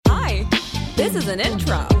is an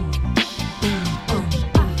intro.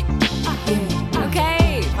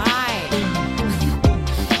 Okay, fine.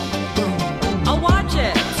 I'll watch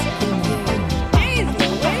it. Jeez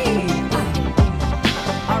Louise.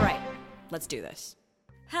 All right, let's do this.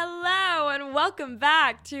 Hello and welcome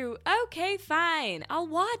back to Okay, Fine, I'll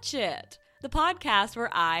Watch It, the podcast where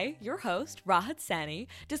I, your host, Rahat Sani,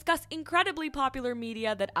 discuss incredibly popular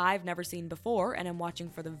media that I've never seen before and am watching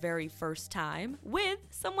for the very first time with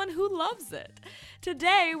someone who loves it.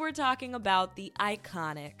 Today, we're talking about the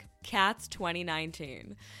iconic Cats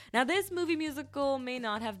 2019. Now, this movie musical may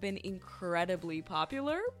not have been incredibly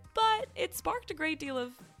popular, but it sparked a great deal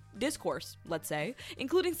of discourse, let's say,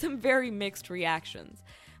 including some very mixed reactions.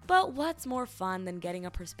 But what's more fun than getting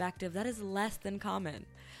a perspective that is less than common?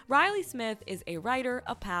 Riley Smith is a writer,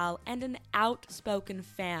 a pal, and an outspoken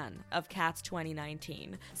fan of Cats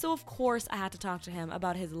 2019. So of course I had to talk to him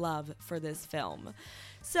about his love for this film.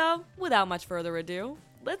 So without much further ado,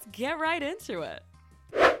 let's get right into it.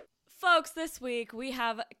 Folks, this week we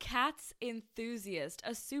have Cats enthusiast,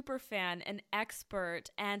 a super fan, an expert,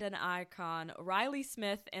 and an icon, Riley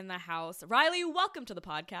Smith in the house. Riley, welcome to the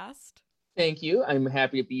podcast. Thank you. I'm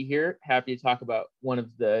happy to be here. Happy to talk about one of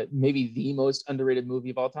maybe the most underrated movie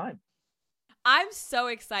of all time. I'm so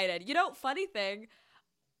excited. You know, funny thing,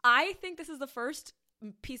 I think this is the first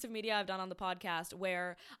piece of media I've done on the podcast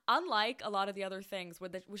where, unlike a lot of the other things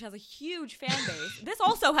which has a huge fan base, this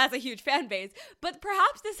also has a huge fan base, but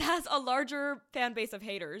perhaps this has a larger fan base of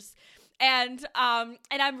haters. And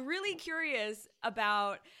I'm really curious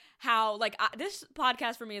about how, this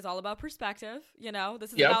podcast for me is all about perspective. You know,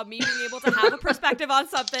 this is about me being able to have a perspective on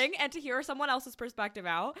something and to hear someone else's perspective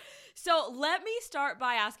out. So let me start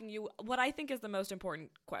by asking you what I think is the most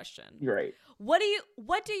important question. You're right. What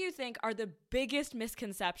do you think are the biggest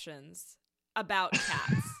misconceptions about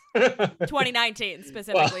Cats? 2019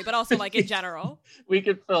 specifically, but also in general. We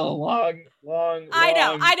could fill a long. I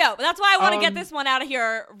know, but that's why I want to get this one out of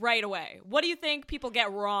here right away. What do you think people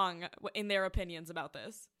get wrong in their opinions about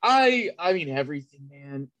this? I mean everything,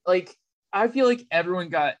 man. I feel like everyone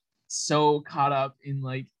got so caught up in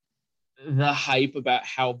the hype about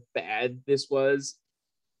how bad this was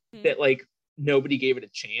that nobody gave it a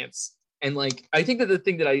chance. And I think that the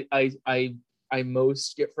thing that I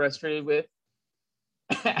most get frustrated with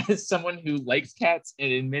as someone who likes Cats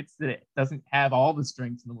and admits that it doesn't have all the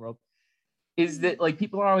strengths in the world is that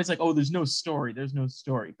people are always oh, there's no story,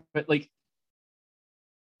 but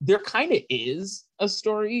there kind of is a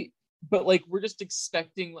story, but we're just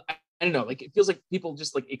expecting, I don't know, it feels like people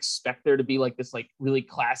just expect there to be this really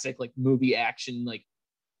classic movie action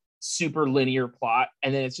super linear plot,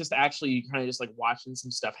 and then it's just actually kind of just watching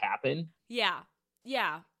some stuff happen. Yeah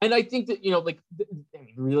And I think that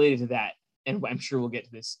related to that, and I'm sure we'll get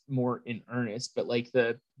to this more in earnest, but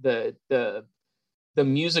the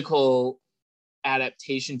musical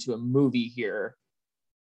adaptation to a movie here,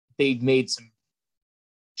 they've made some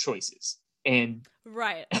choices, and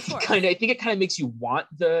right, I think it kind of makes you want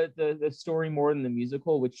the story more than the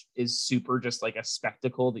musical, which is super just a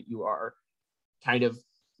spectacle that you are kind of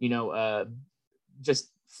just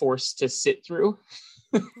forced to sit through.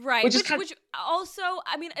 Right. Which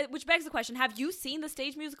begs the question, have you seen the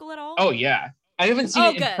stage musical at all? Oh yeah. I haven't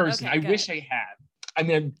seen it in person. Okay, I wish I had. I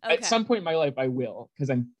mean, at some point in my life I will, because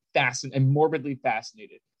I'm morbidly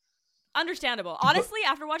fascinated. Understandable. Honestly,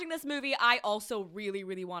 after watching this movie, I also really,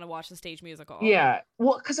 really want to watch the stage musical. Yeah.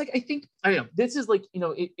 Well, because I think, I don't know, this is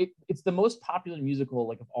it's the most popular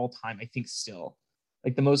musical of all time, I think, still.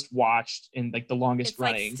 The most watched and the longest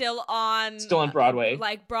running. Still on Broadway.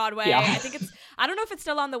 Broadway. Yeah. I don't know if it's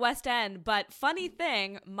still on the West End, but funny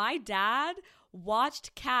thing, my dad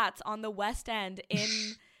watched Cats on the West End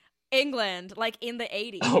in England, in the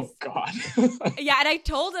 80s. Oh God. Yeah, and I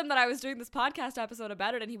told him that I was doing this podcast episode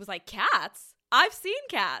about it, and he was like, Cats? I've seen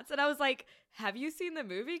Cats. And I was like, have you seen the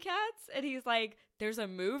movie Cats? And he's like, there's a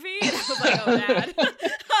movie? And I was like, oh, Dad.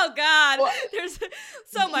 Oh, God. Well, there's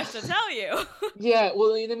so much to tell you. Yeah,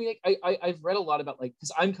 well, I mean, I've read a lot about,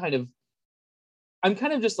 because I'm kind of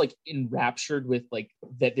just, enraptured with,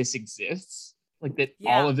 that this exists.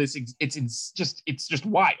 All of this, it's just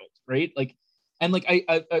wild, right? And,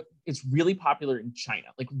 I it's really popular in China.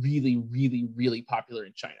 Really, really, really popular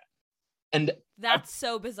in China. And that's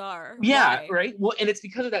so bizarre. Yeah, right. Well, and it's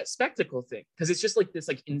because of that spectacle thing, because it's just this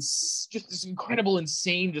just this incredible,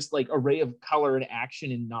 insane, just array of color and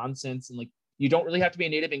action and nonsense, and you don't really have to be a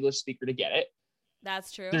native English speaker to get it.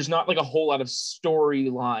 That's true. There's not like a whole lot of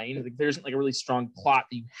storyline. Like, there isn't like a really strong plot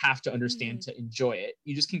that you have to understand to enjoy it.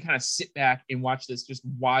 You just can kind of sit back and watch this just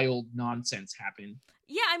wild nonsense happen.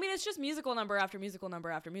 Yeah, I mean, it's just musical number after musical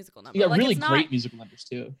number after musical number. Yeah, like, really it's not... great musical numbers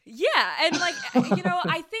too. Yeah, and like I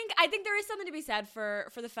think there is something to be said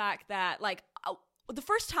for the fact that like the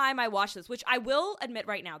first time I watched this, which I will admit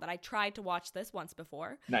right now that I tried to watch this once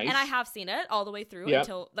before, nice. And I have seen it all the way through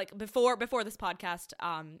until like before this podcast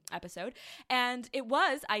episode, and it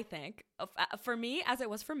was, I think, for me as it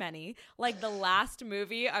was for many, like the last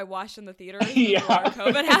movie I watched in the theater before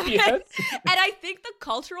COVID happened. Yes. And I think the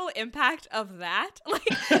cultural impact of that, like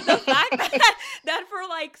the fact that for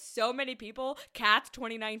like so many people, Cats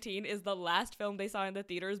 2019 is the last film they saw in the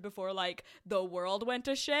theaters before like the world went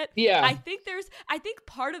to shit. Yeah, I think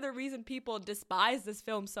part of the reason people despise this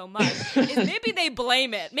film so much is maybe they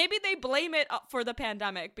blame it. Maybe they blame it for the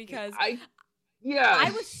pandemic because I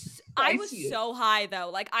was so high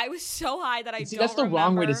though. Like I was so high that I don't that's the remember.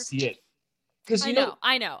 wrong way to see it. Because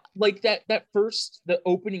I know. Like the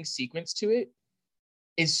opening sequence to it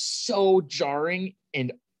is so jarring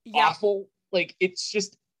and awful. Like it's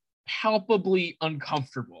just palpably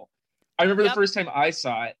uncomfortable. I remember the first time I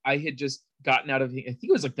saw it, I had just gotten out of I think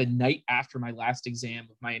it was like the night after my last exam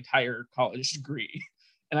of my entire college degree.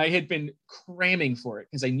 And I had been cramming for it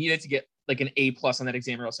because I needed to get like an A+ on that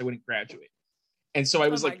exam or else I wouldn't graduate. And so I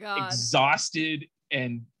was exhausted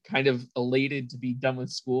and kind of elated to be done with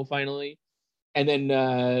school finally. And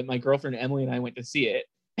then my girlfriend Emily and I went to see it.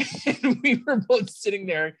 And we were both sitting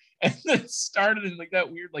there and then started in like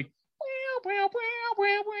that weird like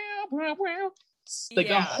like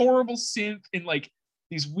a horrible synth and like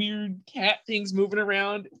these weird cat things moving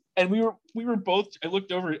around. And we were both, I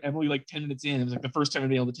looked over at Emily like 10 minutes in. It was like the first time I'd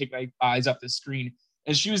been able to take my eyes off the screen.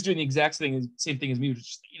 And she was doing the exact same thing as me, which was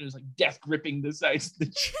just, it was like death gripping the sides of the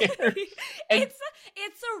chair. And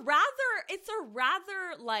it's a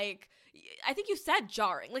rather like, I think you said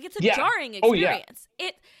jarring. Like it's a jarring experience.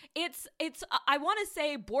 It's I want to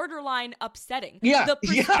say borderline upsetting. Yeah. The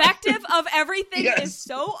perspective of everything is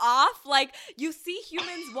so off. Like you see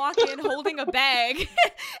humans walk in holding a bag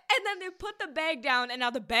and then they put the bag down and now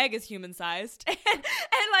the bag is human sized. And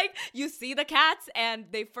like you see the cats and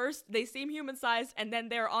they seem human sized and then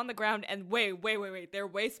they're on the ground and wait, they're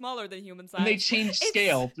way smaller than human sized. And they change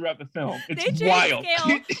scale throughout the film. It's they wild.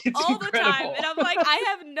 Change scale it's all incredible. the time. And I'm like, I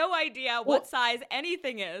have no idea what size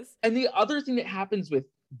anything is. And the other thing that happens with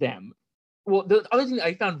them, the other thing that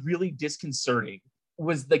I found really disconcerting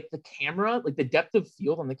was like the camera, like the depth of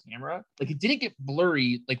field on the camera, like it didn't get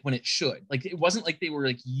blurry like when it should. Like it wasn't like they were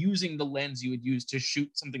like using the lens you would use to shoot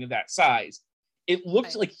something of that size. It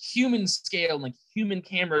looked like human scale, like human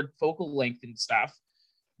camera focal length and stuff.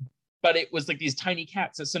 But it was like these tiny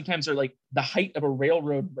cats that sometimes are like the height of a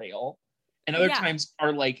railroad rail, and other times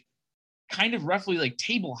are like kind of roughly like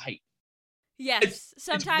table height. Yes,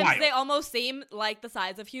 sometimes they almost seem like the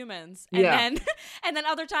size of humans, and then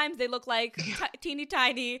other times they look like teeny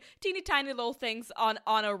tiny little things on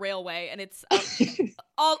a railway, and it's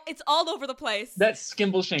all over the place. That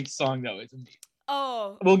Skimbleshank song though is amazing.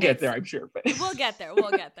 Oh, we'll get there, I'm sure. But we'll get there.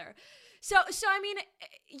 So I mean,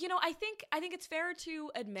 I think it's fair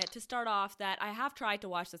to admit to start off that I have tried to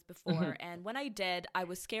watch this before, and when I did, I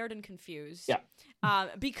was scared and confused. Yeah.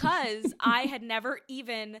 Because I had never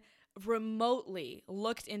even remotely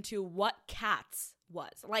looked into what Cats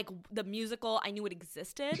was. Like the musical, I knew it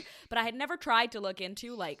existed, but I had never tried to look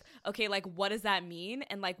into like, okay, like what does that mean?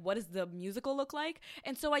 And like, what does the musical look like?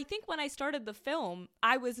 And so I think when I started the film,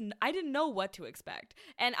 I didn't know what to expect.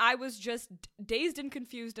 And I was just dazed and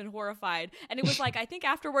confused and horrified. And it was like, I think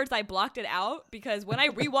afterwards I blocked it out because when I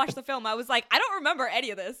rewatched the film, I was like, I don't remember any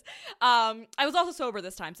of this. I was also sober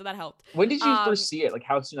this time, so that helped. When did you first see it? Like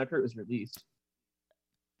how soon after it was released?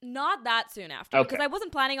 Not that soon after, because I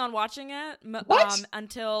wasn't planning on watching it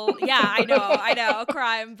until, I know, a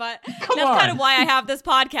crime, but that's kind of why I have this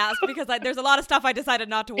podcast, because there's a lot of stuff I decided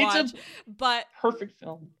not to watch. But perfect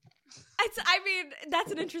film.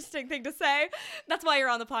 That's an interesting thing to say. That's why you're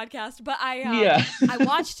on the podcast. But I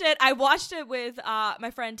watched it with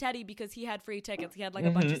my friend Teddy because he had free tickets. He had like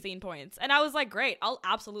a bunch of scene points, and I was like, great, I'll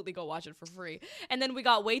absolutely go watch it for free. And then we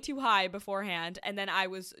got way too high beforehand, and then I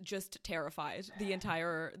was just terrified the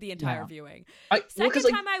entire viewing. Second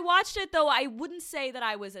time I watched it though, I wouldn't say that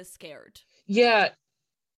I was as scared. Yeah.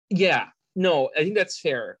 No, I think that's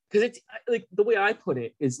fair because it's like the way I put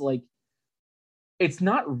it is like. It's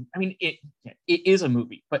not, I mean, it is a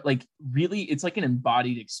movie, but like really it's like an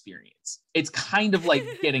embodied experience. It's kind of like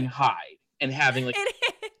getting high and having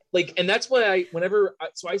like, and that's why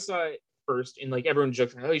I saw it first and like everyone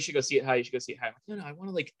joked, oh, you should go see it high. I'm like, no, I want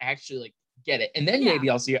to like actually like get it. And then Yeah. maybe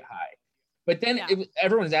I'll see it high. But then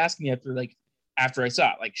everyone was asking me after I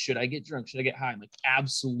saw it, like, should I get drunk? Should I get high? I'm like,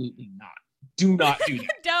 absolutely not. Do not do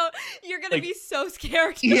that. Don't. You're going to be so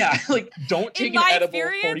scared. Yeah. Like, don't take an edible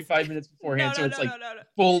experience, 45 minutes beforehand. No, it's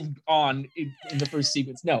full on in the first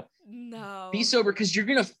sequence. No. Be sober, because you're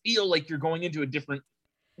going to feel like you're going into a different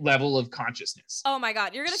level of consciousness. Oh my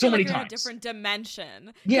God. You're going to feel like you're in a different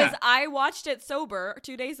dimension. Yeah. Because I watched it sober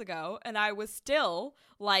 2 days ago and I was still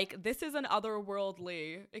like, this is an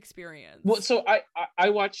otherworldly experience. Well, so I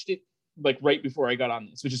watched it like right before I got on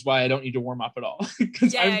this, which is why I don't need to warm up at all.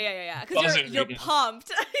 Yeah. Because you're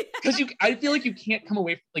pumped. Because I feel like you can't come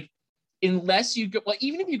away from, like, unless you go, like,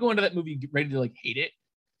 even if you go into that movie ready to like hate it,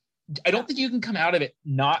 I don't think you can come out of it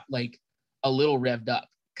not like a little revved up,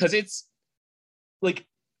 because it's like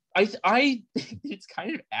I think it's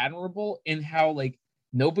kind of admirable in how like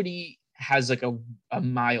nobody has like a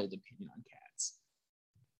mild opinion on cats.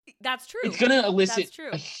 That's true. It's gonna elicit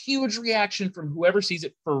a huge reaction from whoever sees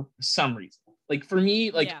it for some reason. Like for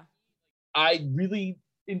me, like I really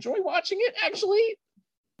enjoy watching it actually.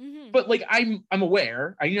 Mm-hmm. But like I'm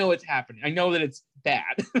aware. I know it's happening. I know that it's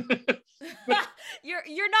bad. But,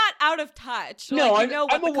 you're not out of touch. No, like, you know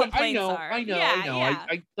what the complaints are. I know.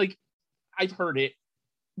 I like I've heard it,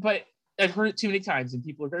 but I've heard it too many times, and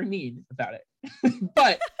people are very mean about it.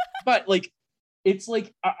 but like it's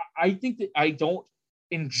like I think that I don't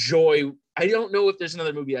enjoy. I don't know if there's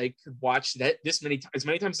another movie I could watch that as many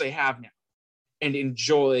times as I have now, and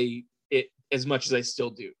enjoy it as much as I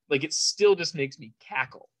still do. Like it still just makes me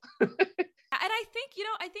cackle. And I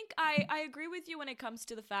think I agree with you when it comes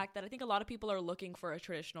to the fact that I think a lot of people are looking for a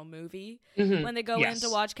traditional movie when they go in to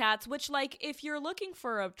watch Cats, which like if you're looking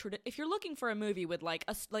for a movie with like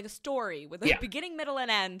a story with a beginning, middle,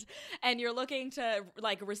 and end, and you're looking to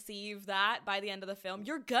like receive that by the end of the film,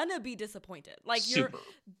 you're gonna be disappointed. Like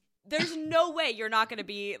there's no way you're not going to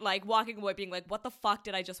be like walking away being like, what the fuck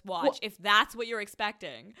did I just watch? If that's what you're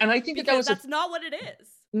expecting. And I think that's not what it is.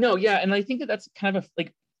 No, yeah. And I think that's kind of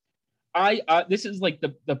like, this is like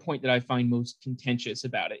the point that I find most contentious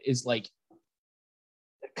about it is like,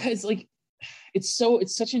 because like, it's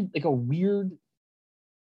such a weird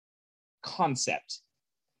concept.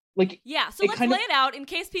 Like, yeah, so let's lay it out in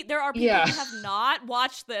case there are people who have not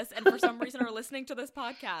watched this and for some reason are listening to this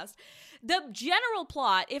podcast. The general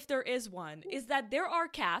plot, if there is one, is that there are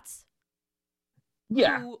cats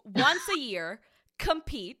who once a year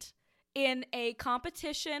compete in a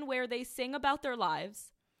competition where they sing about their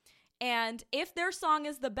lives, and if their song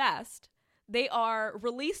is the best, they are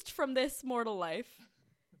released from this mortal life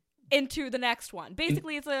into the next one.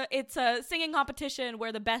 Basically, it's a singing competition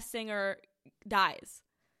where the best singer dies.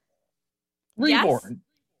 Reborn.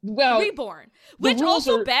 Yes? Well, reborn, which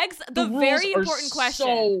also begs the very important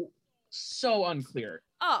question. So unclear.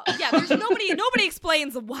 Oh yeah, there's nobody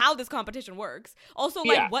explains how this competition works. Also,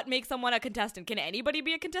 like, what makes someone a contestant? Can anybody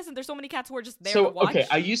be a contestant? There's so many cats who are just there to watch. Okay,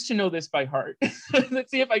 I used to know this by heart.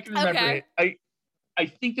 Let's see if I can remember it. I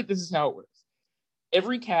think that this is how it works.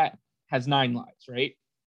 Every cat has 9 lives, right?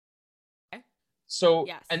 Okay. So,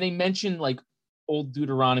 and they mentioned like Old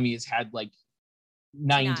Deuteronomy has had like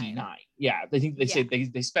 99. 9. Yeah, I think they say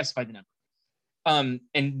they specify the number.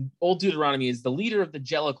 And Old Deuteronomy is the leader of the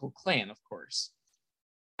Jellicle clan, of course.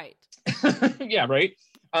 Right. Yeah, right.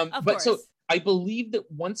 Of but course. So I believe that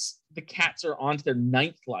once the cats are on to their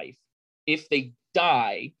 9th life, if they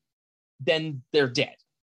die, then they're dead.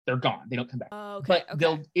 They're gone. They don't come back. Okay.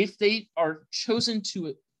 But if they are chosen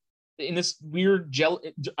to in this weird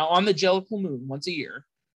on the Jellicle moon once a year,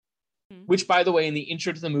 which, by the way, in the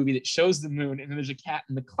intro to the movie that shows the moon and then there's a cat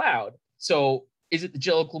in the cloud. So is it the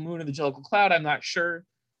Jellicle moon or the Jellicle cloud? I'm not sure.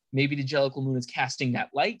 Maybe the Jellicle moon is casting that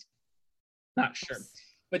light. Not sure.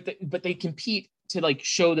 But they compete to like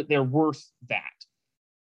show that they're worth that.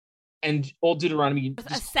 And Old Deuteronomy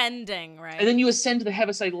ascending, right? And then you ascend to the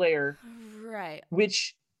Heaviside layer, right?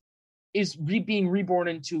 Which is being reborn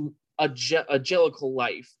into a Jellicle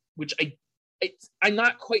life. Which I'm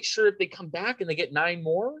not quite sure if they come back and they get 9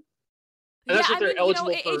 more. And that's what they're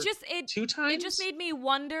eligible for 2 times? It just made me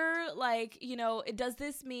wonder, like, does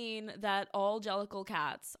this mean that all Jellicle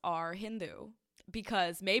cats are Hindu?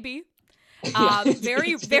 Because maybe.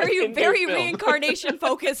 Very reincarnation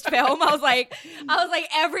focused film. I was like,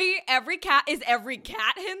 every cat is every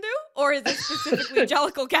cat Hindu, or is it specifically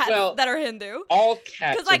Jellicle cats that are Hindu? All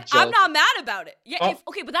cats. Because like I'm not mad about it. Yeah.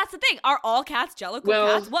 But that's the thing. Are all cats Jellicle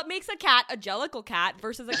cats? What makes a cat a Jellicle cat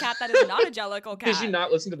versus a cat that is not a Jellicle cat? Did you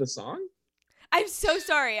not listen to the song? I'm so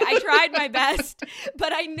sorry. I tried my best,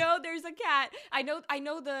 but I know there's a cat. I know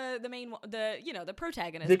the main the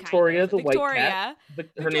protagonist. Victoria, kind of. the white cat.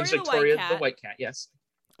 Her name's Victoria, the white cat. Yes.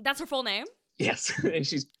 That's her full name? Yes. And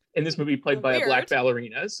she's in this movie played by a black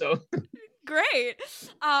ballerina. So great.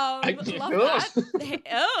 Love that.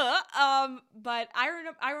 But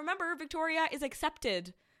I remember Victoria is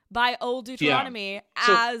accepted by Old Deuteronomy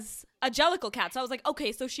as a Jellicle cat. So I was like,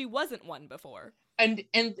 okay, so she wasn't one before. And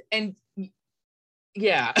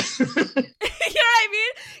yeah. You know what I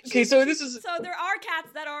mean? Okay, so this is there are cats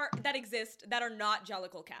that exist that are not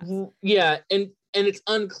Jellicle cats. Yeah, and it's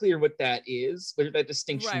unclear what that is, where that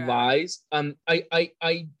distinction lies. I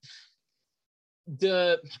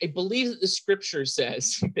believe that the scripture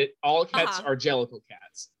says that all cats are Jellicle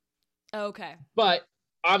cats. Okay. But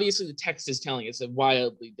obviously the text is telling us a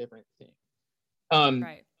wildly different thing.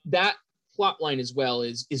 That plot line as well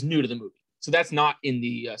is new to the movie. So that's not in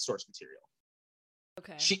the source material.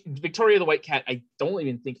 Okay. Victoria the White Cat, I don't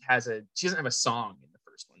even think she doesn't have a song in the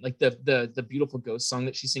first one. Like the Beautiful Ghost song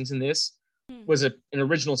that she sings in this was an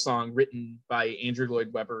original song written by Andrew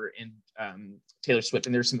Lloyd Webber and Taylor Swift.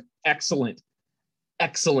 And there's some excellent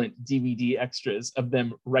DVD extras of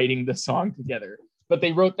them writing the song together. But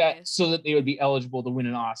they wrote that so that they would be eligible to win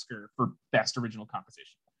an Oscar for Best Original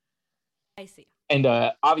Composition. I see. And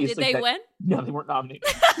obviously, did they win? No, they weren't nominated.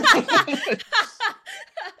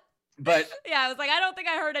 But yeah, I was like, I don't think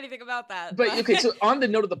I heard anything about that. But okay, so on the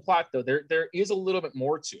note of the plot, though, there is a little bit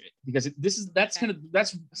more to it because this is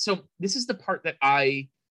the part that I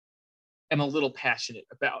am a little passionate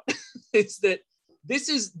about. It's that this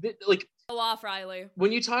is like go off, Riley.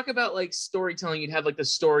 When you talk about like storytelling, you'd have like the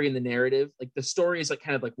story and the narrative. Like the story is like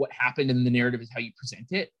kind of like what happened, and the narrative is how you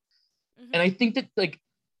present it. Mm-hmm. And I think that the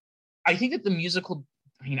musical,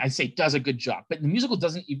 I mean, I say does a good job, but the musical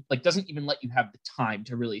doesn't even let you have the time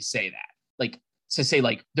to really say that, like to say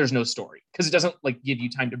like there's no story, because it doesn't like give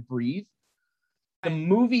you time to breathe. The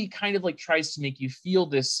movie kind of like tries to make you feel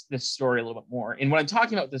this story a little bit more. And what I'm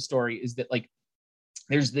talking about with the story is that like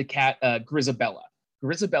there's the cat Grizabella,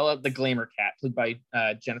 the glamour cat, played by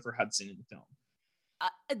Jennifer Hudson in the film.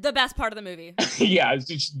 The best part of the movie. Yeah,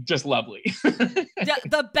 it's just lovely.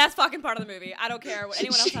 The best fucking part of the movie. I don't care what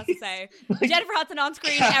anyone else has to say. Like, Jennifer Hudson on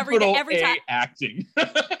screen every time. Acting.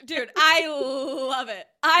 Dude, I love it.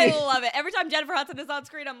 Every time Jennifer Hudson is on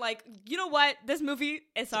screen, I'm like, you know what? This movie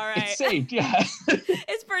is all right. It's safe, yeah.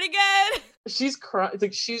 It's pretty good. She's crying.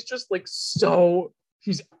 Like she's just like so.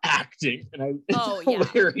 She's acting, and it's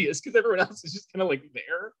hilarious because everyone else is just kind of like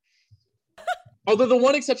there. Although the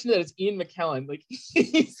one exception to that is Ian McKellen. Like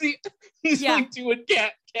he's like doing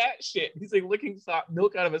cat shit. He's like licking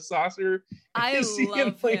milk out of a saucer. I love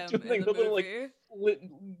him doing the little like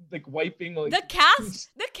wiping. Like the cast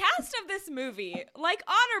of this movie. Like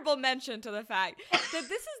honorable mention to the fact that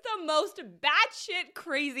this is the most batshit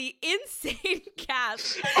crazy, insane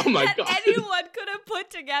cast that anyone could have put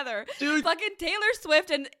together. Dude, fucking Taylor Swift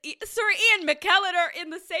and Sir Ian McKellen are in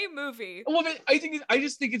the same movie. Well, I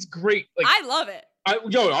just think it's great. Like I love it.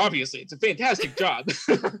 Obviously, it's a fantastic job.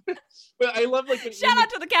 But I love like when shout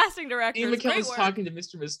out to the casting director. Ian McKellen's talking to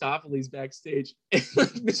Mr. Mistopheles backstage, and like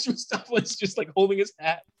Mr. Mistopheles just like holding his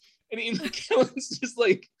hat, and Ian McKellen's just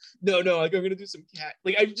like, no, like I'm gonna do some cat.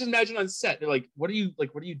 Like I just imagine on set, they're like, what are you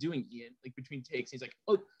doing, Ian? Like between takes, and he's like,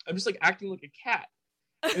 oh, I'm just like acting like a cat.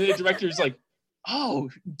 And the director's like, oh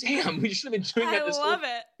damn, we should have been doing that. I love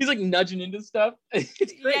it. He's like nudging into stuff.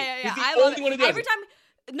 It's great. Yeah. I love it.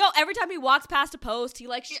 Every time he walks past a post, he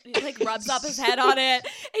rubs up his head on it.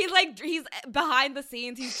 He's behind the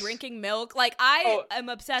scenes. He's drinking milk. Like I am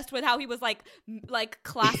obsessed with how he was like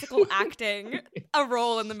classical acting a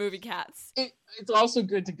role in the movie Cats. It's also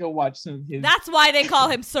good to go watch some of his. That's why they call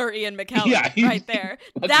him Sir Ian McKellen right there.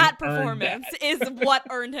 That performance is what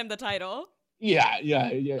earned him the title. Yeah.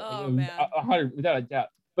 Oh man, 100 without a doubt.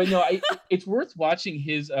 But no, it's worth watching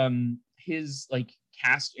his like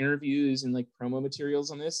cast interviews and like promo materials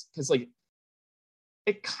on this, because like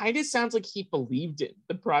it kind of sounds like he believed in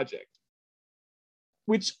the project,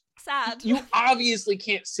 which sad you obviously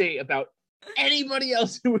can't say about anybody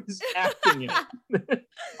else who was acting in it.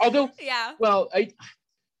 Although I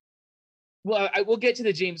will get to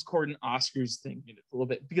the James Corden Oscars thing in a little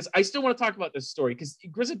bit, because I still want to talk about this story, because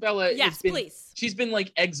Grizabella she's been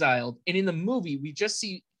like exiled, and in the movie we just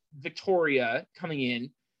see Victoria coming in,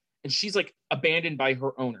 and she's like abandoned by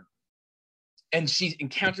her owner, and she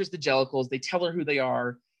encounters the Jellicles. They tell her who they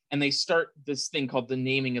are, and they start this thing called the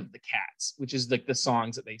naming of the cats, which is like the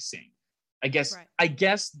songs that they sing. I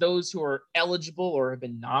guess those who are eligible or have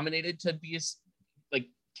been nominated to be like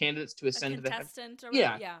candidates to ascend to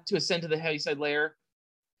to ascend to the Heaviside Layer.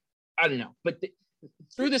 I don't know, but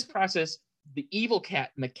through this process, the evil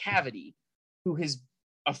cat Macavity, who is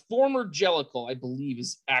a former Jellicle, I believe,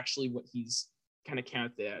 is actually what he's kind of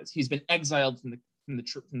counted as. He's been exiled from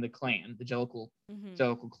from the clan, the Jellicle Mm-hmm.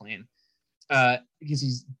 Jellicle clan, because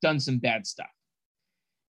he's done some bad stuff.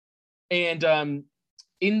 And I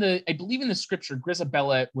believe in the scripture,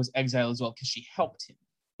 Grisabella was exiled as well because she helped him,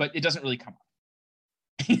 but it doesn't really come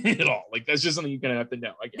up at all. Like, that's just something you're gonna have to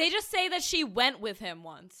know, I guess. They just say that she went with him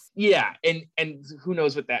once. Yeah, and who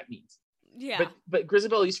knows what that means. Yeah. But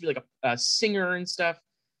Grisabella used to be like a singer and stuff.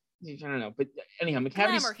 I don't know. But anyhow,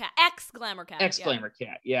 McCavity's Glamour cat. Ex-glamour cat. Ex-glamour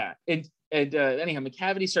cat, yeah. And anyhow,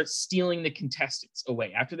 McCavity starts stealing the contestants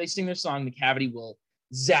away. After they sing their song, McCavity will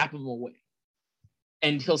zap them away.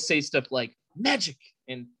 And he'll say stuff like, magic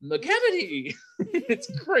and McCavity. It's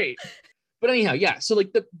great. But anyhow, yeah. So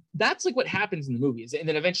like that's like what happens in the movies. And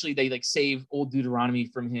then eventually they like save old Deuteronomy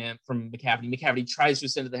from McCavity. McCavity tries to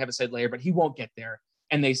ascend to the Heaviside Layer, but he won't get there.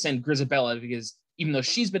 And they send Grisabella because even though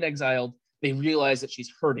she's been exiled, they realize that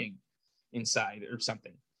she's hurting inside or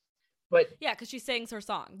something. But yeah, because she sings her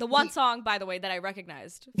song. The one song, by the way, that I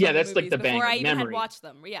recognized. Yeah, that's like the banger. Before I even Memory. had watched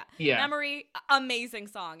them. Yeah. Memory, amazing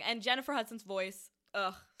song. And Jennifer Hudson's voice,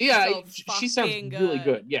 ugh. Yeah, so she sounds really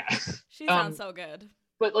good. Yeah. She sounds so good.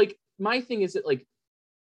 But like, my thing is that like,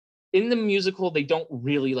 in the musical, they don't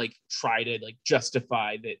really like try to like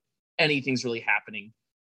justify that anything's really happening.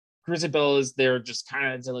 Grisabella is there just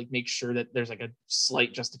kind of to like make sure that there's like a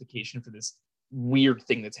slight justification for this weird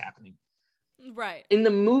thing that's happening. Right. In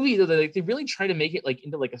the movie, though, they really try to make it like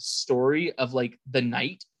into like a story of like the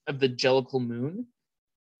night of the Jellicle moon.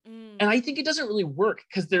 And I think it doesn't really work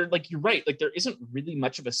because they're like, you're right, like there isn't really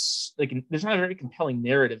much of there's not a very compelling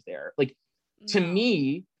narrative there. Like to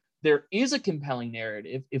me, there is a compelling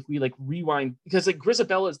narrative if we like rewind, because like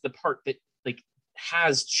Grisabella is the part that like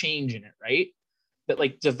has change in it, right? That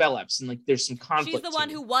like develops and like there's some conflict. She's the one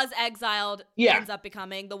who was exiled, ends up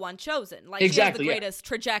becoming the one chosen. Like exactly, she has the greatest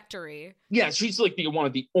trajectory. Yeah, she's like one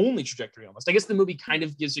of the only trajectory almost. I guess the movie kind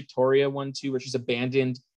of gives Victoria one too, where she's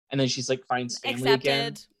abandoned and then she's like finds family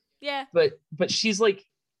again. Yeah. But she's like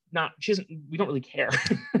we don't really care.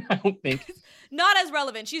 I don't think. Not as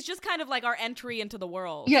relevant. She's just kind of like our entry into the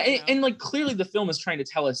world. Yeah, and like clearly the film is trying to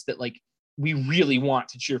tell us that like we really want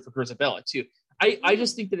to cheer for Grisabella too. I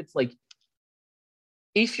just think that it's like,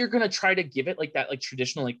 if you're gonna try to give it like that like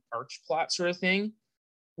traditional like arch plot sort of thing,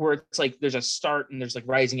 where it's like there's a start and there's like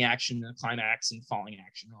rising action and a climax and falling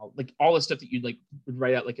action, all the stuff that you'd like would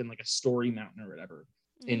write out like in like a story mountain or whatever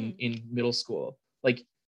in middle school. Like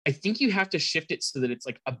I think you have to shift it so that it's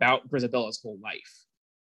like about Grisabella's whole life.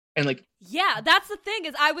 And like, yeah, that's the thing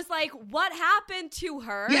is I was like, what happened to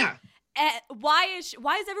her? Yeah. Why is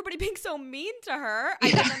everybody being so mean to her?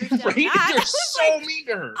 I didn't understand right? that. They're so mean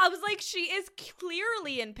to her. I was like, she is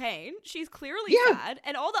clearly in pain. She's clearly sad.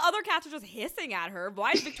 And all the other cats are just hissing at her.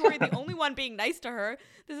 Why is Victoria the only one being nice to her?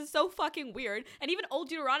 This is so fucking weird. And even old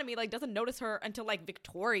Deuteronomy like doesn't notice her until like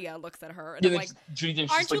Victoria looks at her. And I'm like,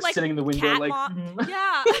 aren't you like sitting in the window like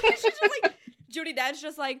yeah. She's just like Judi Dench's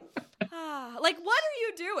just like, like what are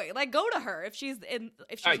you doing? Like go to her if she's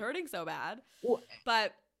hurting so bad.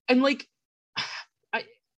 But and like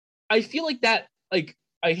I feel like that, like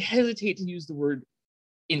I hesitate to use the word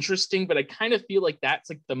interesting, but I kind of feel like that's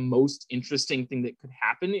like the most interesting thing that could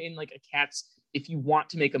happen in like a Cats, if you want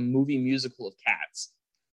to make a movie musical of Cats.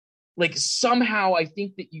 Like somehow I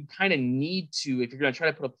think that you kind of need to, if you're gonna try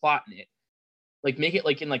to put a plot in it, like make it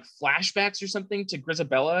like in like flashbacks or something to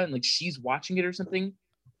Grisabella and like she's watching it or something.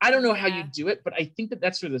 I don't know how you do it, but I think that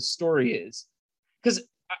that's where the story is. Because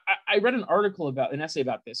I read an essay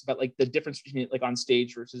about this, about like the difference between it like on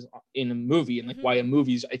stage versus in a movie, and like why a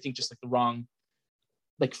movie's, I think, just like the wrong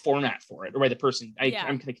like format for it, or why the person I'm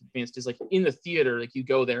kind of convinced is like in the theater, like you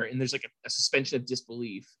go there and there's like a suspension of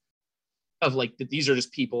disbelief of like that these are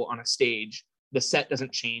just people on a stage. The set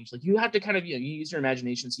doesn't change. Like you have to kind of, you use your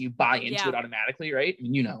imagination so you buy into it automatically, right? I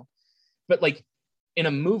mean, but like in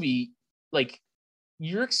a movie, like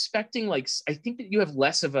you're expecting like, I think that you have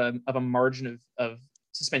less of a margin of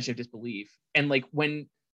suspension of disbelief. And like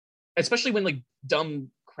especially when like dumb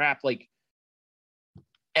crap, like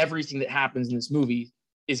everything that happens in this movie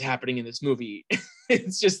is happening in this movie.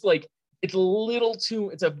 It's just like, it's a little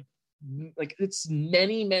too, it's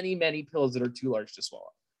many, many, many pills that are too large to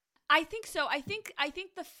swallow. I think so. I think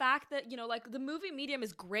the fact that, like the movie medium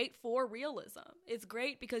is great for realism. It's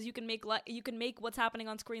great because you can make what's happening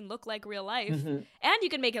on screen look like real life, and you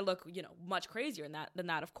can make it look, much crazier than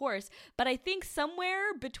that, of course. But I think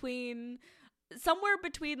somewhere between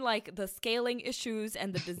like the scaling issues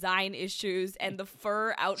and the design issues and the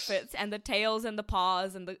fur outfits and the tails and the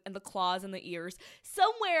paws and the claws and the ears,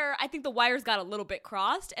 somewhere I think the wires got a little bit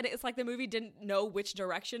crossed, and it's like the movie didn't know which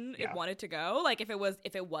direction it wanted to go. Like if it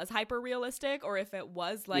was hyper realistic or if it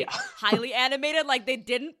was like highly animated, like they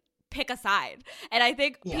didn't pick a side. And I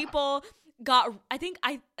think people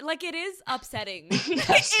it is upsetting.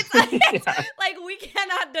 It's like, we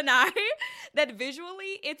cannot deny that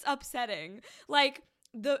visually it's upsetting. Like,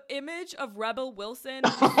 the image of Rebel Wilson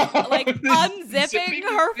like unzipping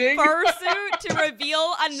her fursuit to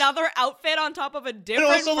reveal another outfit on top of a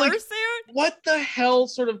different fursuit. Like, what the hell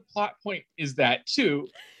sort of plot point is that too?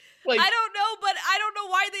 Like, I don't know, but I don't know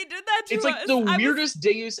why they did that to us. It's like the weirdest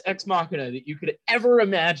Deus Ex Machina that you could ever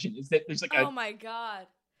imagine. Is that there's like my god.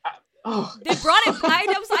 Oh. They brought it.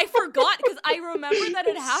 I forgot because I remember that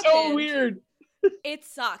it happened. So weird. It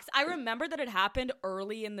sucks. I remember that it happened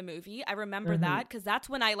early in the movie. I remember that because that's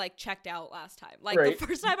when I like checked out last time. Like the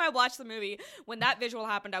first time I watched the movie, when that visual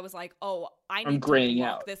happened, I was like, "Oh, I need to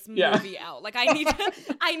block this movie out. Like I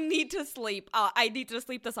need to sleep. I need to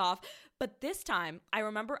sleep this off." But this time, I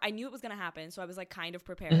remember I knew it was gonna happen, so I was like kind of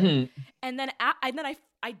prepared. And then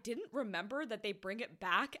I didn't remember that they bring it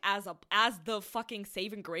back as the fucking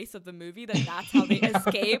saving grace of the movie. That's how they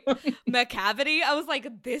escape Macavity. I was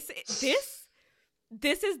like, this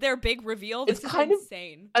is their big reveal. This is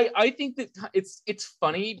insane. I think that it's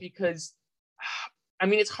funny because, I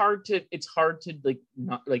mean, it's hard to like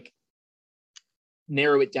not like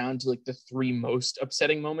narrow it down to like the three most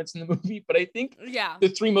upsetting moments in the movie. But I think the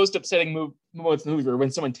three most upsetting moments in the movie are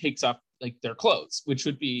when someone takes off like their clothes, which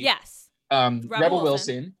would be Rebel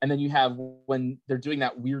Wilson, and then you have when they're doing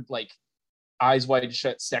that weird like eyes wide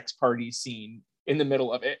shut sex party scene in the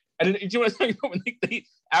middle of it. And do you want to talk about when they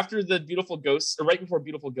after the Beautiful Ghosts, or right before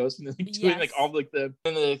Beautiful Ghosts, when they're like doing like all like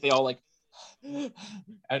they all like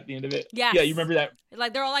at the end of it. Yeah, you remember that?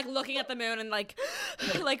 Like they're all like looking at the moon and like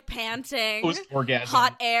like panting, post-orgasm,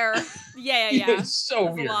 hot air. Yeah. It's so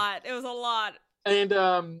weird. It was a lot. And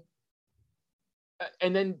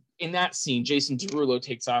then in that scene, Jason Derulo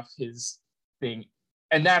takes off his thing,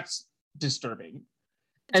 and that's disturbing.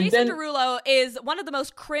 And Jason Derulo is one of the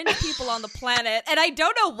most cringe people on the planet, and I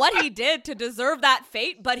don't know what he did to deserve that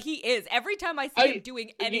fate, but he is. Every time I see him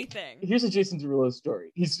doing anything. Here's a Jason Derulo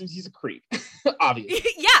story. He's a creep,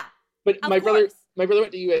 obviously. Yeah. But my brother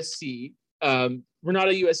went to USC. We're not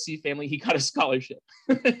a USC family. He got a scholarship.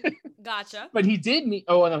 Gotcha. But he did meet.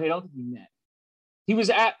 Oh no, I don't think we met. He was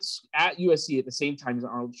at USC at the same time as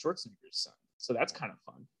Arnold Schwarzenegger's son, so that's kind of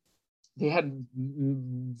fun. They had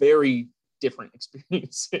very different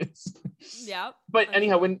experiences. Yeah. But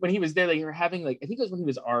anyhow, when he was there, they were having like, I think it was when he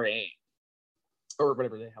was RA or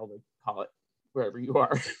whatever the hell they call it, wherever you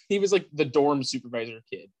are. He was like the dorm supervisor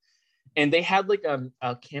kid. And they had like a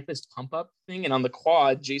campus pump up thing. And on the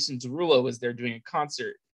quad, Jason Derulo was there doing a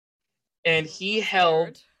concert. And he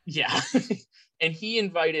and he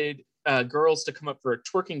invited girls to come up for a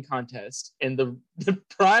twerking contest. And the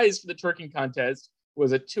prize for the twerking contest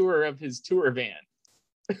was a tour of his tour van.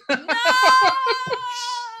 No!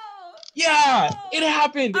 Yeah, it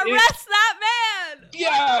happened. Arrest that man.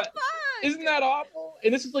 Yeah, isn't that awful?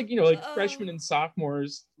 And this is like, freshmen and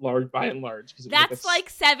sophomores, by and large. That's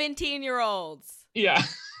like 17-year-olds. Yeah,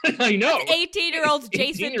 I know. 18-year-olds,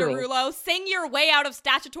 Jason Derulo. Sing your way out of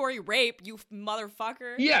statutory rape, you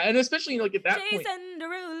motherfucker. Yeah, and especially like at that point. Jason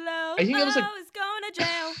Derulo, I think that was like, is going to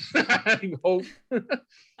jail. I hope.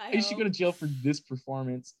 He should go to jail for this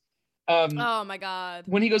performance. Oh my god.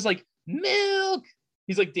 When he goes like, milk!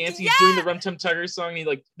 He's like dancing, he's doing the Rum Tum Tugger song,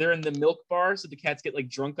 and they're in the milk bar, so the cats get like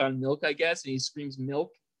drunk on milk, I guess, and he screams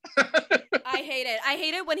milk. I hate it. I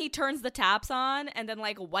hate it when he turns the taps on and then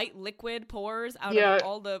like white liquid pours out of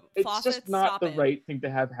all the faucets. It's just not the right thing to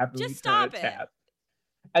have happen. Just stop it. Tap.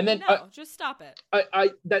 And then just stop it.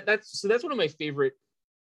 That's one of my favorite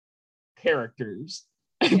characters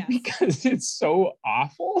because it's so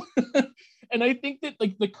awful. And I think that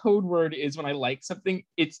like the code word is when I like something,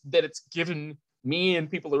 it's given me and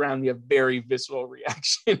people around me a very visceral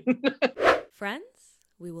reaction. Friends,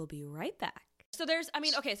 we will be right back. So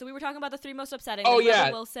so we were talking about the three most upsetting.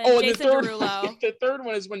 Rebel Wilson, Jason Derulo. The third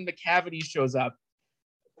one is when Macavity shows up,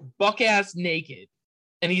 buck ass naked,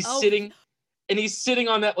 and he's sitting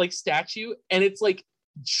on that like statue, and it's like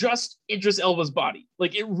just Idris Elba's body.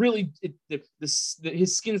 Like it really,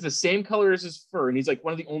 his skin's the same color as his fur, and he's like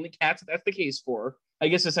one of the only cats that's the case for, I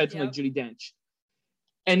guess, aside from like Judi Dench.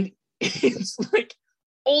 And it's like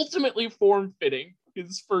ultimately form-fitting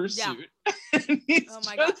his fursuit. And he's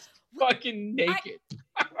fucking naked.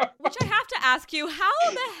 Which I have to ask you, how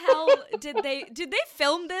the hell did they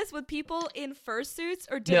film this with people in fursuits,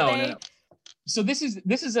 or did they? No. So this is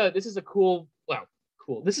a cool.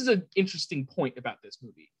 This is an interesting point about this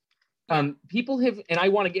movie. People have, and I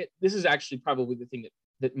want to get, this is actually probably the thing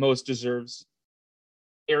that most deserves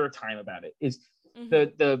airtime about it is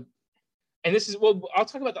and this is, I'll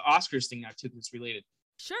talk about the Oscars thing now too, that's related.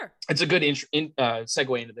 Sure. It's a good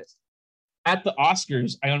segue into this. At the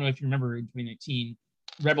Oscars, I don't know if you remember in 2019,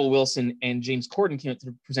 Rebel Wilson and James Corden came out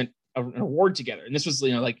to present an award together. And this was,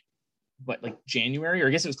 like January, or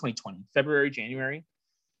I guess it was 2020, February, January,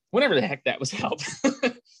 whenever the heck that was held.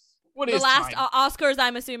 The last Oscars,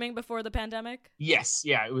 I'm assuming, before the pandemic? Yes.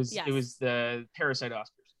 Yeah, it was. Yes. It was the Parasite Oscars.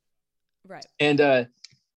 Right.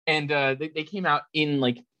 And they came out in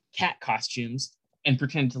like cat costumes and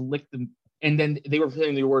pretended to lick them. And then they were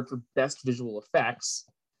presenting the award for best visual effects.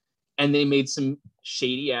 And they made some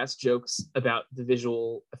shady ass jokes about the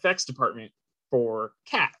visual effects department for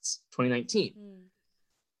Cats 2019,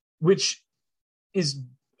 which is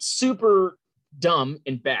super dumb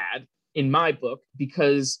and bad in my book,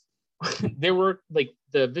 because there were like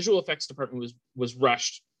the visual effects department was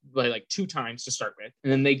rushed by like 2 times to start with.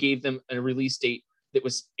 And then they gave them a release date that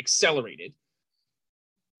was accelerated.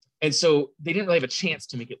 And so they didn't really have a chance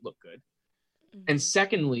to make it look good. And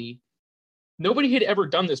secondly, nobody had ever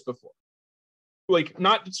done this before. Like,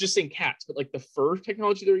 not just saying Cats, but like the fur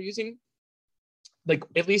technology they were using. Like,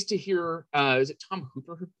 at least to hear, is it Tom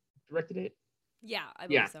Hooper who directed it? Yeah, I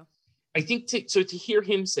believe so. I think to hear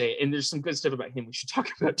him say, and there's some good stuff about him we should talk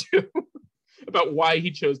about too, about why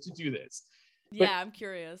he chose to do this. Yeah, but I'm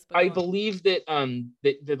curious. I believe that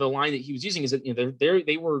the line that he was using is that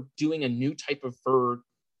they were doing a new type of fur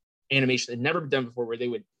animation that had never been done before, where they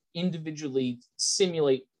would individually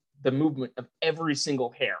simulate the movement of every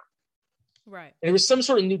single hair. Right. And it was some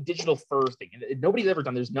sort of new digital fur thing, and nobody's ever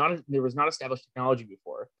done. There was not established technology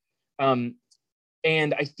before. And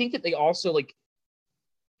I think that they also, like,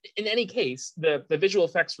 in any case, the visual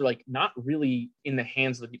effects were like not really in the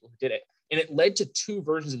hands of the people who did it. And it led to 2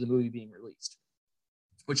 versions of the movie being released,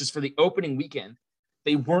 which is for the opening weekend.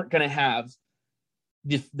 They weren't going to have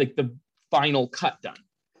the final cut done.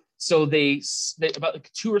 So they about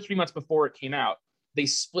like 2 or 3 months before it came out, they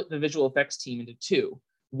split the visual effects team into 2.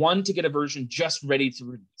 One to get a version just ready to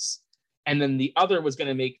release, and then the other was going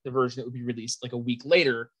to make the version that would be released like a week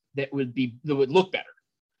later that would look better.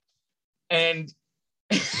 And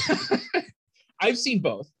I've seen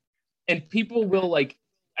both, and people will like,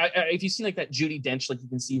 if you've seen like that Judi Dench, like you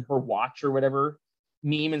can see her watch or whatever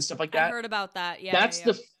meme and stuff like that. I heard about that. Yeah, that's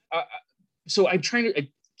so I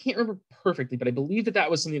can't remember perfectly, but I believe that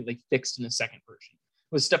was something that they fixed in the second version.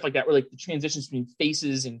 It was stuff like that, where like the transitions between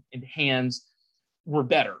faces and hands were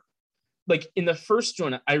better. Like in the first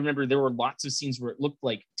one, I remember there were lots of scenes where it looked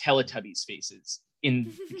like Teletubbies faces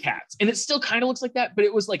in the Cats, and it still kind of looks like that, but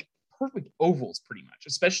it was like perfect ovals pretty much,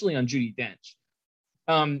 especially on Judi Dench.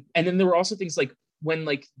 And then there were also things like when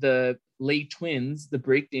like the Lay Twins, the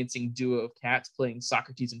breakdancing duo of Cats playing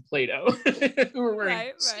Socrates and Plato, who were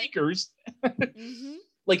wearing sneakers.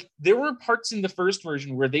 Like there were parts in the first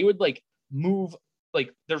version where they would like move,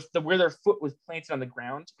 like where their foot was planted on the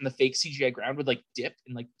ground, on the fake CGI ground, would like dip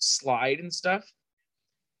and like slide and stuff.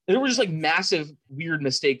 There were just like massive weird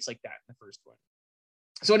mistakes like that in the first one.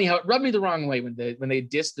 So anyhow, it rubbed me the wrong way when they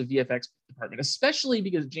dissed the VFX department, especially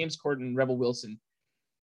because James Corden and Rebel Wilson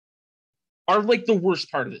are like the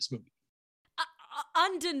worst part of this movie.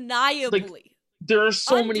 Undeniably. Like, there are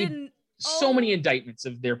so many indictments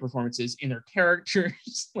of their performances in their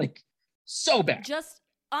characters, like so bad. Just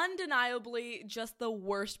undeniably just the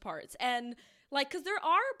worst parts. And like, because there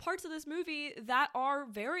are parts of this movie that are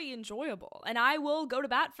very enjoyable, and I will go to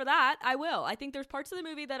bat for that. I think there's parts of the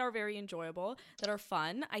movie that are very enjoyable, that are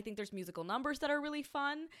fun. I think there's musical numbers that are really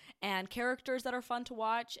fun, and characters that are fun to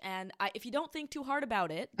watch. And if you don't think too hard about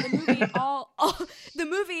it, the movie the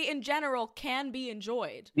movie in general can be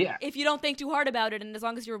enjoyed. Yeah. If you don't think too hard about it, and as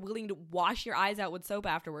long as you're willing to wash your eyes out with soap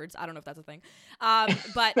afterwards. I don't know if that's a thing.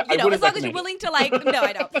 But you know, as long as you're willing to like, no,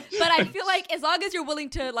 I don't. But I feel like as long as you're willing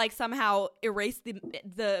to like somehow erase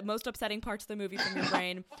the most upsetting parts of the movie from your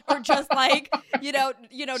brain, or just like you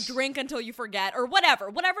know drink until you forget, or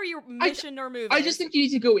whatever your mission or movie. I just think you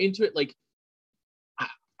need to go into it like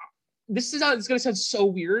this is how it's going to sound so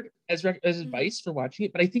weird as advice for watching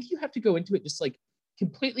it, but I think you have to go into it just like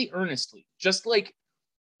completely earnestly, just like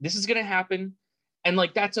this is going to happen, and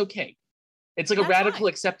like that's okay. It's like a radical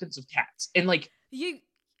acceptance of Cats, and like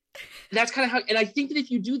that's kind of how. And I think that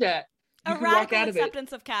if you do that, you can walk out of it. A radical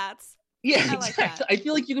acceptance of Cats. Yeah, exactly. I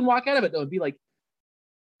feel like you can walk out of it though and be like,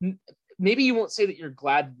 maybe you won't say that you're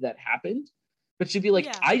glad that happened, but you'd be like,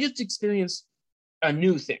 I just experienced a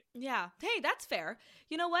new thing. Yeah. Hey, that's fair.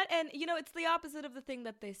 You know what? And you know, it's the opposite of the thing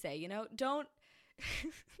that they say. You know, don't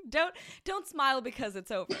smile because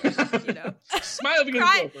it's over. You know, smile because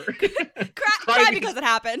it's over. cry because it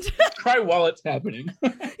happened. Cry while it's happening.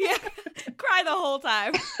 Yeah. Cry cry the whole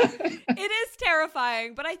time. It is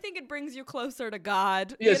terrifying, but I think it brings you closer to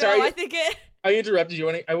God. Yeah, sorry. I think it. I interrupted you.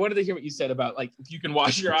 I wanted to hear what you said about, like, if you can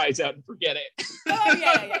wash your eyes out and forget it. Oh,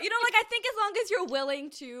 yeah. Like, I think as long as you're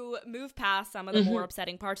willing to move past some of the more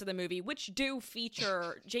upsetting parts of the movie, which do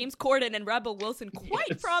feature James Corden and Rebel Wilson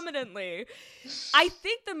quite prominently, I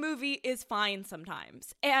think the movie is fine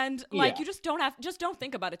sometimes. And, like, you just don't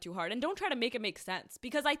think about it too hard, and don't try to make it make sense,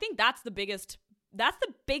 because I think that's the biggest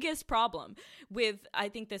problem with, I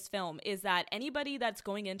think, this film, is that anybody that's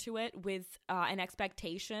going into it with an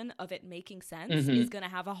expectation of it making sense is going to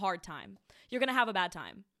have a hard time. You're going to have a bad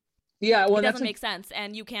time. Yeah, well, it doesn't make sense,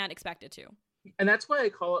 and you can't expect it to. And that's why I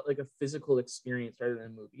call it like a physical experience rather than a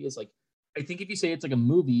movie. Is like, I think if you say it's like a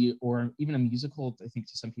movie or even a musical, I think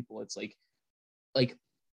to some people it's like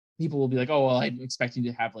people will be like, oh, well, I'm expecting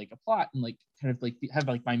to have like a plot and like kind of like have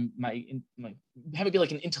like my have it be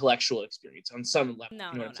like an intellectual experience on some level. No,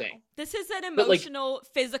 you know what I'm saying? This is an emotional,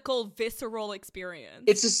 physical, visceral experience.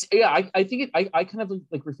 It's just, yeah, I think I kind of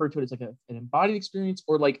like refer to it as like an embodied experience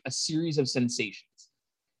or like a series of sensations.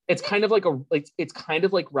 It's kind of like it's kind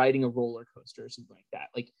of like riding a roller coaster or something like that.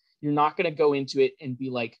 Like, you're not going to go into it and be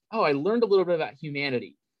like, oh, I learned a little bit about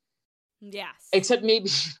humanity. Yes. Except maybe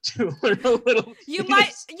to learn a little. You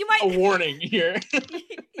might a warning here.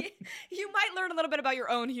 You might learn a little bit about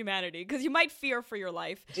your own humanity, because you might fear for your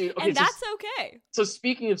life. Dude, okay, and that's okay. So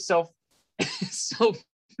speaking of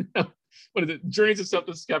what is it? Journeys of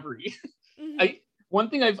self-discovery. One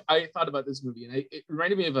thing I thought about this movie, and it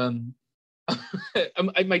reminded me of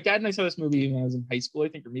my dad and I saw this movie when I was in high school, I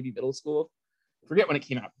think, or maybe middle school. I forget when it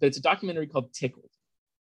came out, but it's a documentary called Tickled.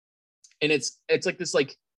 And it's like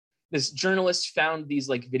this journalist found these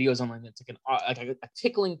like videos online that's like a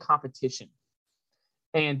tickling competition,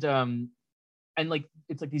 and like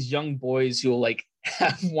it's like these young boys who will like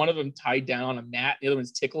have one of them tied down on a mat, the other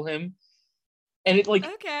one's tickle him, and it like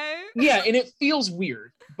and it feels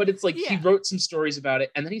weird, but it's like he wrote some stories about it,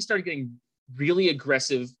 and then he started getting really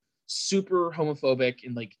aggressive, super homophobic,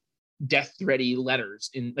 and like death threaty letters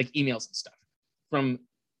in like emails and stuff from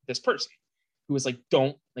this person who was like,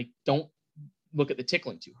 don't look at the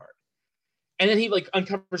tickling too hard. And then he like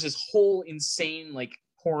uncovers this whole insane like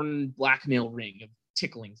porn blackmail ring of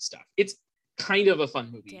tickling stuff. It's kind of a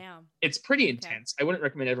fun movie. Damn. It's pretty intense. I wouldn't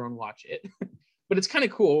recommend everyone watch it, but it's kind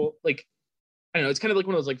of cool. Like, I don't know, it's kind of like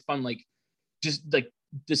one of those like fun, like just like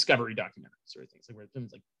discovery documentaries sort of things, like where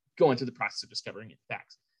it's like going through the process of discovering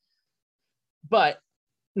facts. But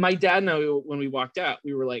my dad and I, when we walked out,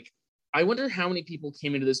 we were like, I wonder how many people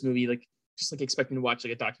came into this movie like just like expecting to watch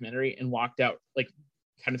like a documentary and walked out like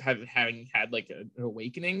kind of having had like an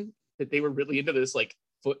awakening that they were really into this like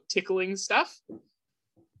foot tickling stuff.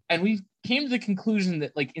 And we came to the conclusion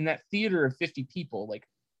that like in that theater of 50 people, like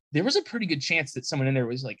there was a pretty good chance that someone in there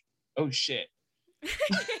was like, oh shit.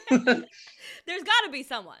 There's got to be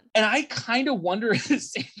someone. And I kind of wonder the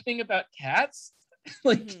same thing about Cats.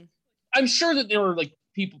 Like, I'm sure that there were like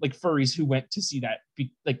people like furries who went to see that,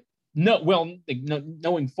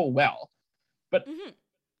 knowing full well, but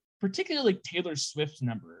particularly like Taylor Swift's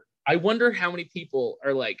number. I wonder how many people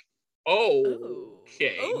are like,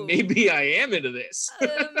 maybe I am into this.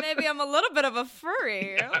 Maybe I'm a little bit of a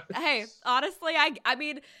furry. Yeah. Hey, honestly, I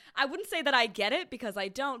mean, I wouldn't say that I get it, because I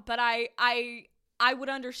don't, but I would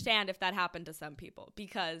understand if that happened to some people,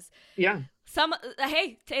 because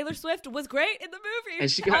Taylor Swift was great in the movie,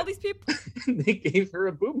 and she got all these people. They gave her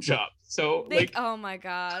a boob job, so oh my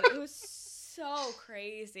god, it was so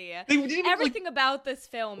crazy. Everything about this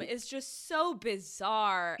film is just so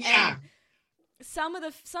bizarre. Yeah. And some of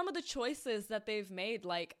the choices that they've made,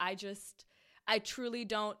 like I truly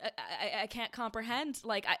don't. I can't comprehend.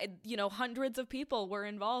 Like hundreds of people were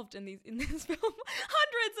involved in this film.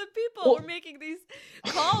 Hundreds of people were making these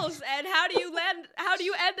calls, and how do you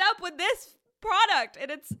end up with this product?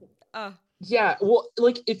 And it's yeah. Well,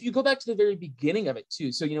 like if you go back to the very beginning of it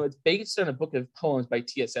too, so it's based on a book of poems by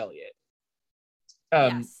T.S. Eliot.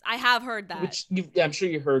 Yes, I have heard that. Which I'm sure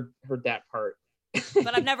you heard that part.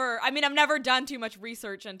 But I've never done too much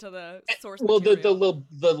research into the source material. Well,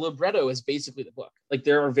 the libretto is basically the book. Like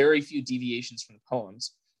there are very few deviations from the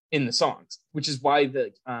poems in the songs, which is why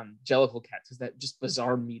the Jellicle Cats has that just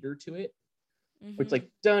bizarre meter to it. It's like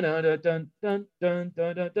dun dun dun dun dun dun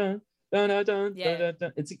dun dun dun dun dun dun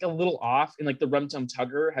dun. It's like a little off, and like the Rum Tum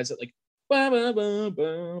Tugger has it like ba ba ba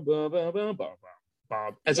ba ba ba ba ba.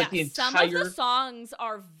 As like the entire some of the songs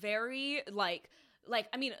are very like like,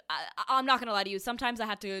 I mean, I'm not gonna lie to you. Sometimes I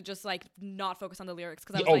had to just like not focus on the lyrics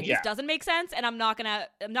because I was this doesn't make sense, and I'm not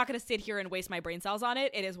gonna sit here and waste my brain cells on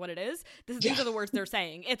it. It is what it is. These are the words they're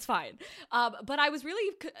saying. It's fine. But I was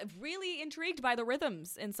really intrigued by the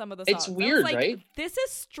rhythms in some of the songs. It's weird, like, right? This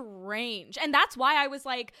is strange, and that's why I was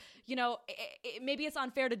like, you know, maybe it's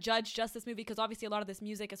unfair to judge just this movie because obviously a lot of this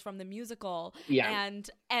music is from the musical, and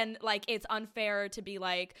like it's unfair to be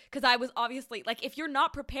like, because I was obviously like, if you're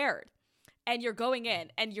not prepared and you're going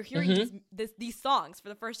in and you're hearing these songs for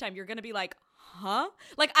the first time, you're gonna be like, huh?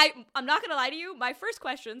 Like, I'm not gonna lie to you, my first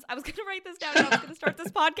questions, I was gonna write this down and I was gonna start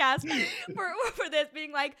this podcast for this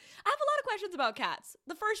being like, I have a lot of questions about cats.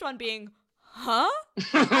 The first one being, huh?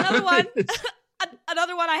 Another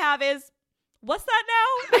one I have is, what's that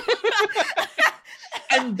now?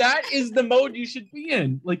 And that is the mode you should be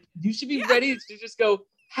in. Like, you should be ready to just go,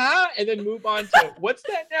 huh? And then move on to what's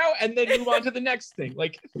that now? And then move on to the next thing.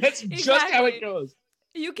 Like, that's just how it goes.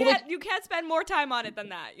 You can't spend more time on it than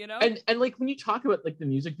that, you know? And like, when you talk about like the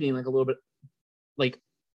music being like a little bit like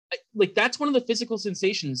that's one of the physical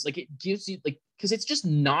sensations. Like, it gives you like, because it's just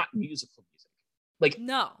not musical music. Like,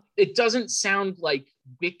 no, it doesn't sound like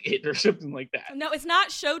Wicked or something like that. No, it's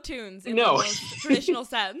not show tunes in the most traditional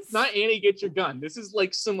sense. Not Annie, Get Your Gun. This is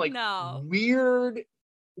like some like weird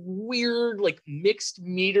like mixed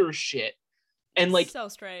meter shit, and like so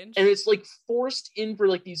strange. And it's like forced in for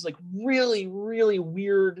like these like really, really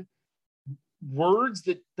weird words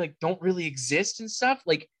that like don't really exist and stuff.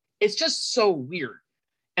 Like, it's just so weird,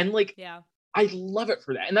 and like I love it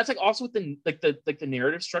for that. And that's like also with the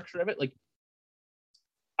narrative structure of it. Like,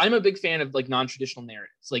 I'm a big fan of like non-traditional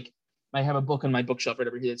narratives. Like, I have a book on my bookshelf right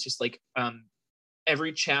over here that's just like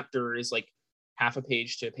every chapter is like half a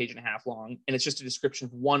page to a page and a half long, and it's just a description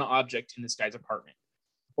of one object in this guy's apartment.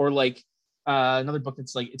 Or like another book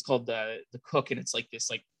that's like, it's called the Cook, and it's like this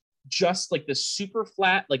like just like this super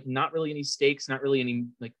flat, like not really any stakes, not really any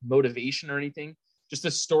like motivation or anything, just the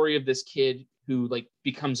story of this kid who like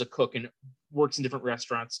becomes a cook and works in different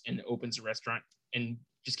restaurants and opens a restaurant and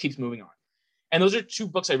just keeps moving on. And those are two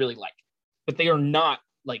books I really like, but they are not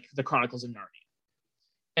like the Chronicles of Narnia.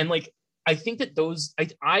 And like, I think that those,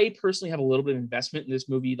 I personally have a little bit of investment in this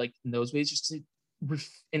movie, like in those ways, just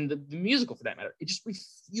in the musical for that matter, it just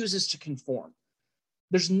refuses to conform.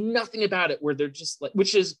 There's nothing about it where they're just like,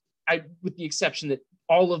 with the exception that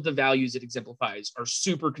all of the values it exemplifies are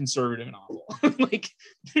super conservative and awful. Like,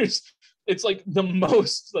 it's like the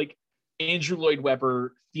most like Andrew Lloyd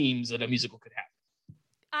Webber themes that a musical could have.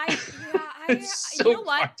 So you know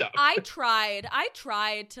what? I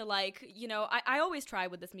tried to like, you know, I always try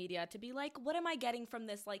with this media to be like, what am I getting from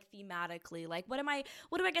this, like thematically? Like, what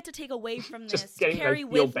do I get to take away from this to carry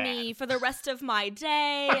with me for the rest of my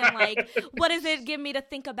day? And like, what does it give me to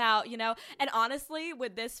think about, you know? And honestly,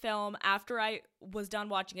 with this film, after I was done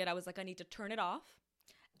watching it, I was like, I need to turn it off.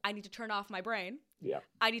 I need to turn off my brain. Yeah.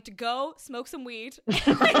 I need to go smoke some weed.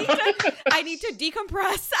 I need to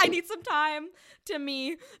decompress. I need some time to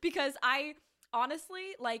me, because I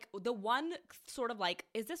honestly, like, the one sort of like,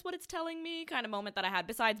 is this what it's telling me kind of moment that I had,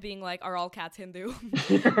 besides being like, are all cats Hindu?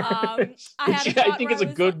 I think it's a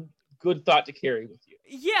good thought to carry with you.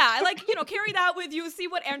 Yeah, like, you know, carry that with you. See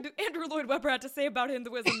what Andrew Lloyd Webber had to say about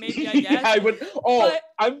Hinduism, maybe, I guess. I would.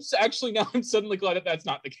 I'm suddenly glad that that's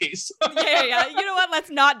not the case. yeah. You know what? Let's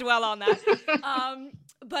not dwell on that.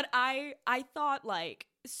 But I thought, like,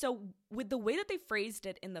 so with the way that they phrased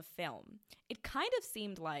it in the film, it kind of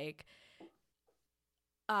seemed like,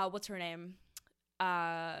 what's her name?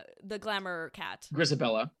 The glamour cat.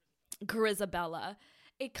 Grizabella.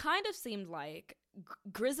 It kind of seemed like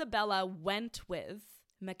Grizabella went with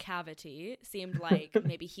Macavity. Seemed like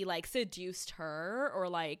maybe he like seduced her, or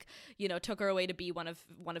like, you know, took her away to be one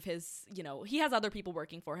of his, you know, he has other people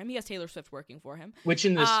working for him. He has Taylor Swift working for him. Which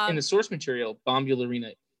in the source material,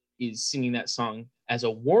 Bombula is singing that song as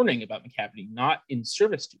a warning about Macavity, not in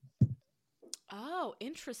service to him. Oh,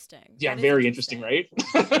 interesting. Yeah, very interesting, right?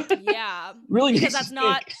 Yeah. Really, because that's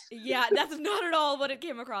not at all what it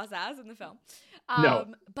came across as in the film.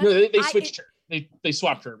 No, they switched her. They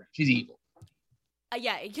swapped her around. She's evil.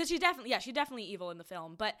 Yeah, because she's definitely evil in the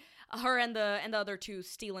film. But her and the other two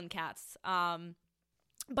stealing cats.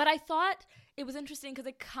 But I thought it was interesting because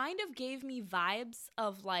it kind of gave me vibes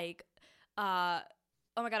of like,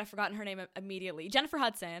 oh my God, I've forgotten her name immediately. Jennifer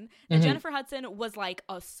Hudson. And Jennifer Hudson was like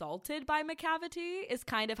assaulted by Macavity is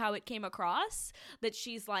kind of how it came across. That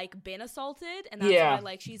she's like been assaulted, and that's why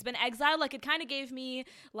like she's been exiled. Like, it kind of gave me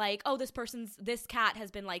like, oh, this cat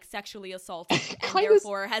has been like sexually assaulted and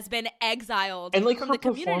therefore has been exiled, and like from her the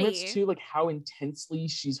community. Performance too, like how intensely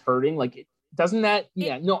she's hurting. Like Doesn't that?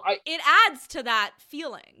 Yeah. No. It adds to that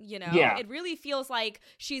feeling, you know. Yeah. It really feels like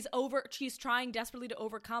she's trying desperately to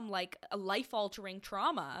overcome like a life-altering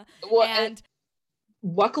trauma. Well, and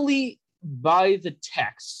luckily, by the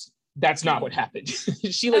text, that's not what happened.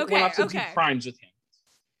 She like went off to do crimes with him.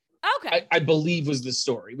 Okay. I believe was the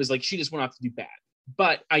story. It was like she just went off to do bad.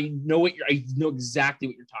 But I know exactly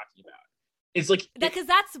what you're talking about. It's like because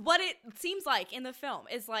that's what it seems like in the film.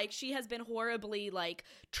 Is like she has been horribly like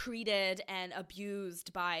treated and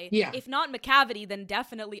abused by, if not Macavity, then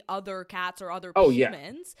definitely other cats or other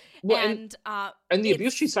humans. Well, and the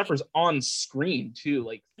abuse she suffers on screen too,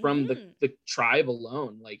 like from the tribe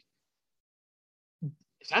alone, like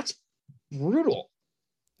that's brutal.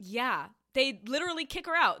 Yeah. They literally kick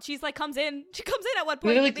her out. She comes in at one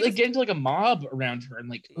point. They get into like a mob around her and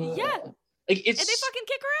like like it's, and they fucking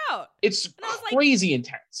kick her out. It's crazy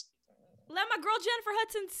intense. Let my girl Jennifer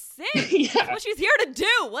Hudson sing. That's what she's here to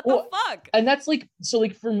do. What the fuck? And that's like, so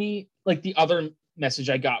like for me, like the other message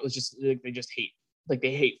I got was just like they just hate, like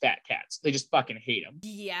they hate fat cats. They just fucking hate them.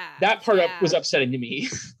 Yeah. That part was upsetting to me.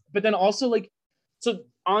 But then also like, so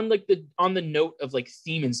on the note of like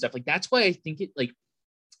theme and stuff, like that's why I think it like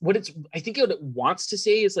what it wants to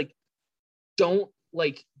say is like, don't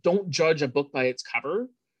judge a book by its cover.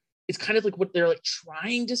 It's kind of like what they're like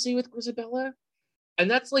trying to say with Grizabella. And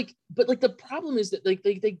that's like, but like the problem is that like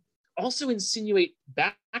they also insinuate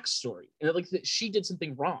backstory and like that she did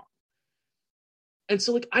something wrong. And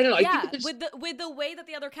so like, I don't know. Yeah, I think with the way that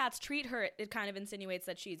the other cats treat her, it kind of insinuates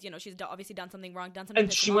that she's obviously done something wrong, done something.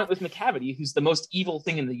 And she went with Macavity, who's the most evil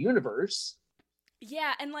thing in the universe.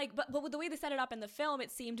 Yeah, and like, but with the way they set it up in the film,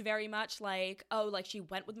 it seemed very much like, oh, like she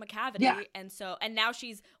went with Macavity, and now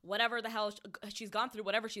she's whatever the hell she's gone through,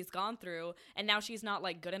 whatever she's gone through, and now she's not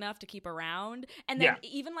like good enough to keep around. And then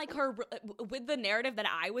even like her with the narrative that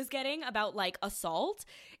I was getting about like assault,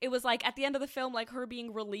 it was like at the end of the film, like her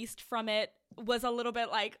being released from it was a little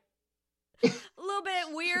bit like. A little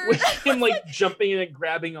bit weird. With him like jumping in and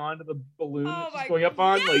grabbing onto the balloon that she's going up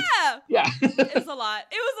on. Yeah. It was a lot.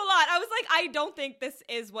 I was like, I don't think this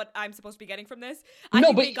is what I'm supposed to be getting from this. I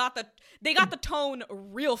think they got the tone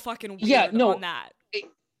real fucking weird on that.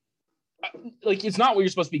 Like it's not what you're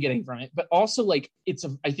supposed to be getting from it, but also like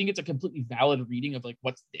I think it's a completely valid reading of like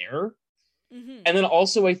what's there. Mm-hmm. And then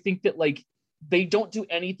also I think that like they don't do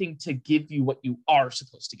anything to give you what you are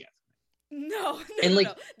supposed to get. No, they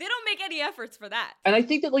don't make any efforts for that. And I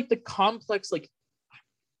think that like the complex, like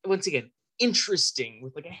once again, interesting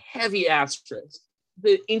with like a heavy asterisk.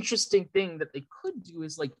 The interesting thing that they could do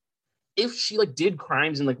is like if she like did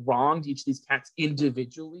crimes and like wronged each of these cats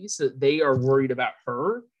individually, so that they are worried about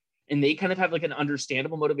her and they kind of have like an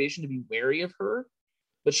understandable motivation to be wary of her,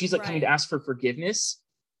 but she's like coming to ask for forgiveness.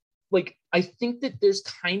 Like I think that there's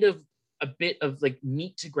kind of a bit of like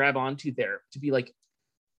meat to grab onto there to be like.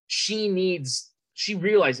 She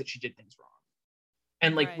realized that she did things wrong.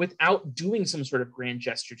 And like without doing some sort of grand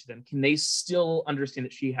gesture to them, can they still understand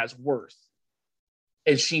that she has worth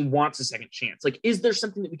and she wants a second chance? Like, is there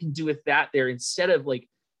something that we can do with that there instead of like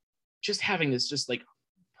just having this just like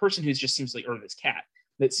person who just seems like, or this cat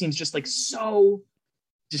that seems just like so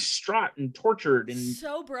distraught and tortured and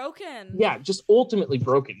so broken. Yeah, just ultimately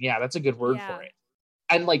broken. Yeah, that's a good word for it.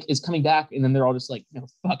 And like is coming back, and then they're all just like, "No,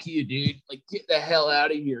 fuck you, dude! Like, get the hell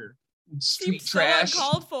out of here, street trash." So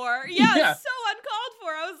uncalled for. Yeah, so uncalled for.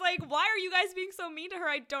 I was like, "Why are you guys being so mean to her?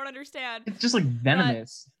 I don't understand." It's just like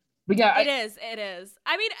venomous. But yeah, it is.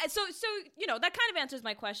 I mean, so you know that kind of answers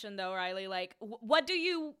my question, though, Riley. Like, what do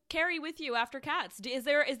you carry with you after Cats? Is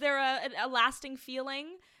there a lasting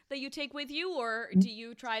feeling that you take with you, or do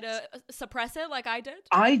you try to suppress it like I did?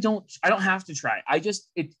 I don't have to try.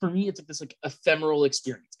 For me, it's like this like ephemeral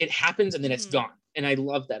experience. It happens and then it's gone. And I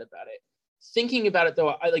love that about it. Thinking about it though,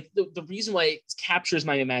 I like the reason why it captures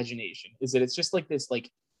my imagination is that it's just like this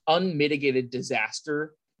like unmitigated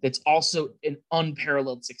disaster that's also an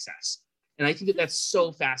unparalleled success. And I think that that's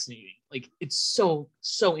so fascinating. Like it's so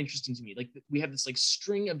interesting to me. Like we have this like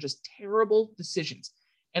string of just terrible decisions.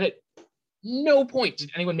 And at no point did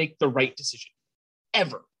anyone make the right decision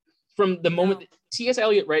ever. From the moment that T.S.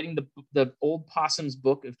 Eliot writing the Old Possum's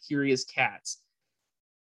Book of Curious Cats,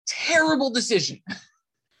 terrible decision.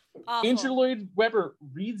 Andrew Lloyd Webber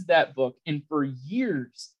reads that book, and for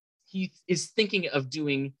years he is thinking of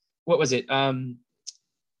doing what was it? He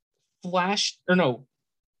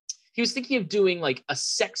was thinking of doing like a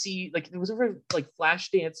sexy, like it was over like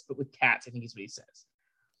Flashdance, but with cats. I think is what he says.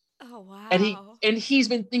 Oh wow! And he's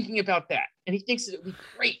been thinking about that, and he thinks that it would be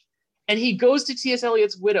great. And he goes to T.S.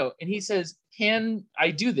 Eliot's widow, and he says, "Can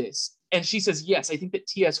I do this?" And she says, "Yes, I think that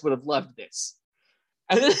T.S. would have loved this."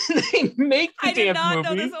 And then they make the I did damn not movie.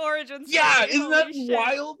 know this origin story. Yeah, isn't that Holy shit.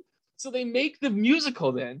 wild? So they make the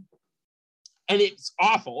musical then, and it's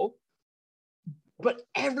awful, but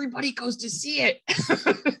everybody goes to see it.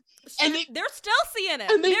 And they're still seeing it.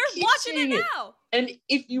 and they They're keep watching seeing it it. now. And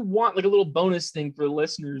if you want like a little bonus thing for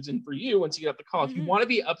listeners and for you, once you get up the call, if you Mhm. want to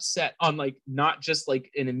be upset on like not just like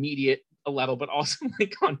an immediate level, but also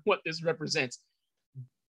like on what this represents,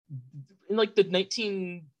 in like the late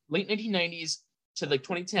 1990s to like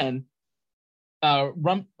 2010, the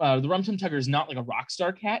Rum Tum Tugger is not like a rock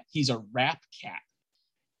star cat. He's a rap cat.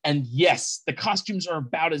 And yes, the costumes are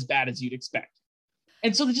about as bad as you'd expect.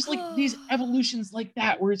 And so they're just like these evolutions like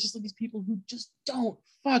that, where it's just like these people who just don't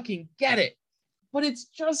fucking get it. But it's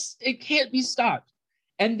just, it can't be stopped.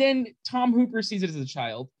 And then Tom Hooper sees it as a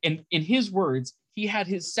child. And in his words, he had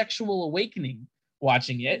his sexual awakening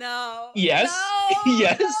watching it. No. Yes. No,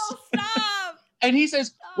 Yes. No, stop. And he says,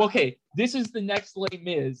 Stop. well, okay, this is the next Les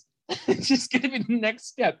Mis. It's just going to be the next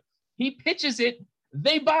step. He pitches it.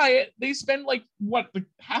 They buy it. They spend like, what,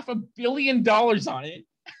 $500 million on it.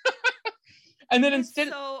 And then It's instead,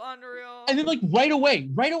 so unreal. and then like right away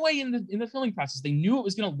in the filming process, they knew it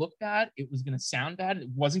was going to look bad. It was going to sound bad. It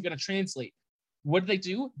wasn't going to translate. What did they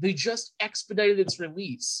do? They just expedited its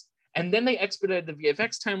release. And then they expedited the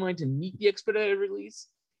VFX timeline to meet the expedited release.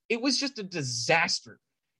 It was just a disaster.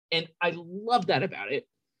 And I love that about it.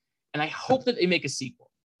 And I hope that they make a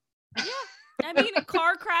sequel. Yeah. I mean,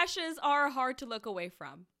 car crashes are hard to look away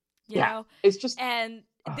from. You know? It's just, And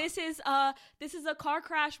this is a car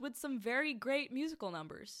crash with some very great musical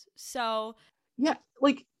numbers. So yeah,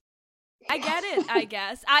 like I get it, I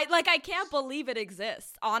guess. I can't believe it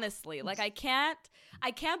exists, honestly. Like I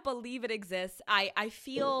can't believe it exists. I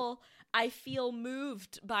feel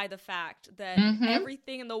moved by the fact that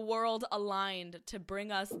everything in the world aligned to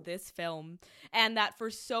bring us this film, and that for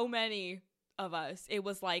so many of us, it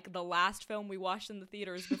was like the last film we watched in the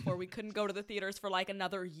theaters before we couldn't go to the theaters for like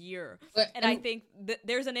another year. And I think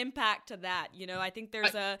there's an impact to that. You know, I think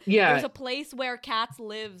there's a place where Cats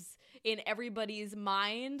lives in everybody's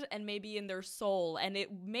mind and maybe in their soul, and it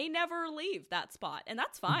may never leave that spot, and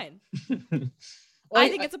that's fine. I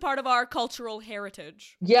think it's a part of our cultural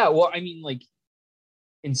heritage. Yeah, well, I mean, like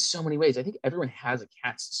in so many ways, I think everyone has a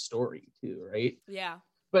Cats story too, right? Yeah.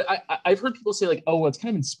 But I've heard people say like, oh, well, it's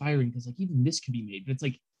kind of inspiring because like even this could be made. But it's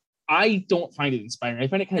like, I don't find it inspiring. I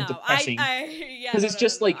find it kind of depressing. Because it's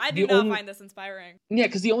just like I do not find this inspiring. Yeah,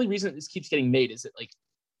 because the only reason this keeps getting made is that like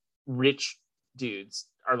rich dudes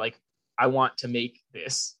are like, I want to make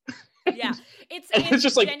this. Yeah, it's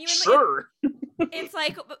just like, sure. It's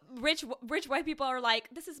like rich white people are like,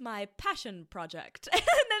 this is my passion project,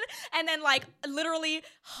 and then like literally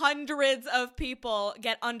hundreds of people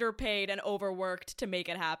get underpaid and overworked to make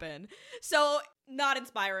it happen. So not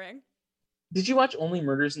inspiring. Did you watch Only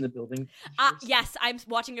Murders in the Building? Yes, I'm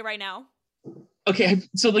watching it right now. Okay,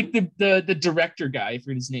 so like the director guy, I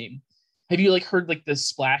forget his name. Have you like heard like the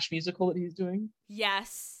Splash musical that he's doing?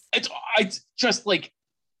 Yes. It's just like,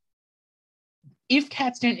 if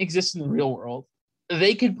Cats didn't exist in the real world,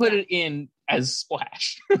 they could put it in as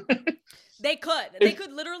Splash. They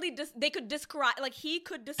could literally describe, like he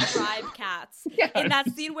could describe Cats. In that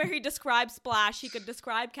scene where he describes Splash, he could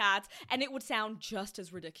describe Cats, and it would sound just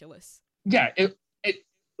as ridiculous. Yeah, it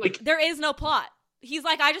like there is no plot. He's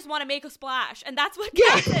like, I just want to make a splash, and that's what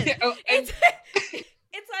Cats is.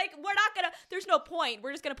 It's like, we're not gonna, there's no point.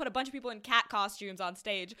 We're just gonna put a bunch of people in cat costumes on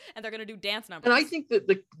stage, and they're gonna do dance numbers. And I think that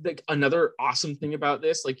the another awesome thing about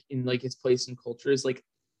this, like in like its place in culture, is like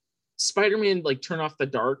Spider-Man like Turn Off the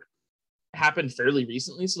Dark happened fairly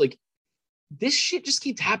recently. So like this shit just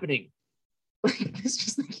keeps happening. Like this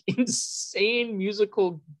just like insane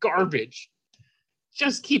musical garbage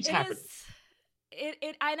just keeps happening.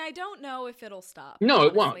 And I don't know if it'll stop. No, honestly.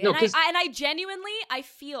 it won't. No, and I genuinely, I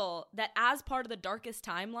feel that as part of the Darkest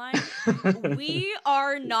Timeline, we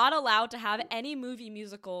are not allowed to have any movie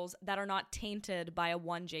musicals that are not tainted by a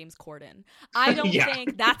one James Corden. I don't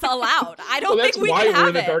think that's allowed. I don't think we can have it. That's why we're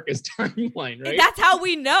in the Darkest Timeline, right? That's how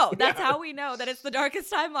we know. That's how we know that it's the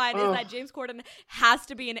Darkest Timeline, is that James Corden has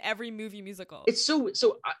to be in every movie musical. It's so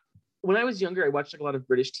when I was younger, I watched like a lot of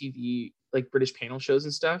British TV, like British panel shows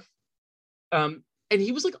and stuff. And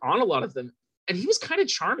he was like on a lot of them, and he was kind of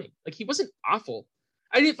charming. Like he wasn't awful.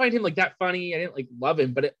 I didn't find him like that funny. I didn't like love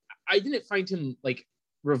him, but I didn't find him like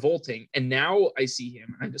revolting. And now I see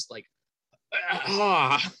him, and I'm just like,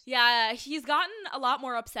 Yeah, he's gotten a lot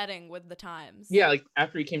more upsetting with the times. Yeah, like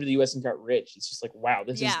after he came to the US and got rich, it's just like, wow,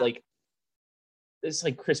 this is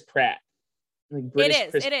like Chris Pratt. Like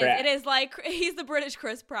British Chris Pratt. It is like he's the British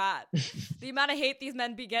Chris Pratt. The amount of hate these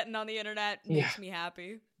men be getting on the internet makes me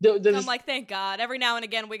happy. I'm like, thank God. Every now and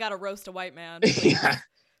again, we got to roast a white man. Yeah.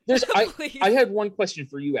 I had one question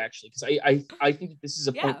for you, actually, because I think this is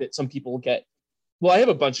a point that some people get. Well, I have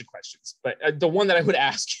a bunch of questions, but the one that I would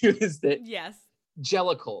ask you is that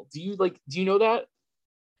Jellicle. Do you know that?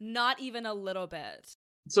 Not even a little bit.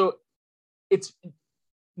 So it's,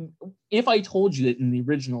 if I told you that in the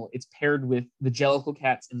original it's paired with the Jellicle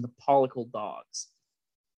cats and the Pollicle dogs,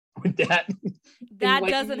 would that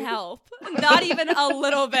doesn't help. Not even a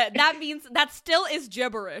little bit. That means that still is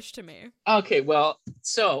gibberish to me. Okay, well,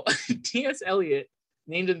 so T.S. Eliot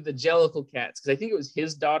named them the Jellicle cats because I think it was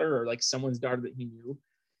his daughter or like someone's daughter that he knew.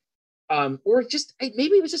 Or just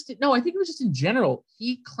maybe it was just I think it was just in general.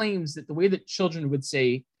 He claims that the way that children would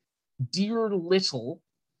say "dear little"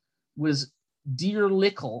 was "dear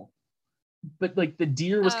lickle," but like the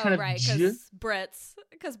deer was kind of right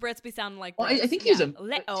because Brits be sounding like. Well, I think he was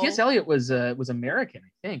T.S. Eliot was American,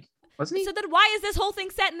 I think, wasn't he? So then why is this whole thing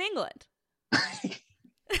set in England? What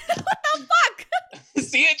the fuck?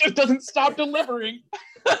 See, it just doesn't stop delivering.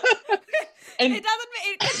 And it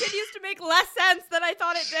continues to make less sense than I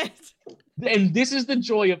thought it did. And this is the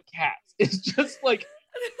joy of cats. It's just like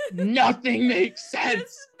nothing makes sense.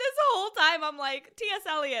 This whole time I'm like, T.S.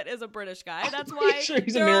 Eliot is a British guy. That's why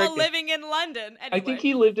he's they're American. All living in London. Anyway. I think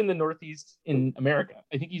he lived in the Northeast in America.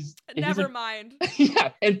 I think he's... Never mind.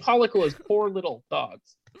 Yeah, and Pollicle is poor little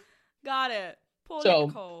dogs. Got it.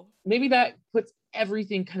 So maybe that puts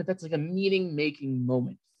everything that's like a meaning-making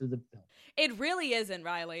moment for the film. It really isn't,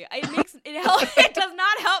 Riley. It does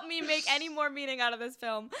not help me make any more meaning out of this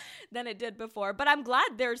film than it did before. But I'm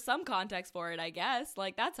glad there's some context for it, I guess.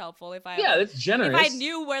 Like, that's helpful. That's generous. If I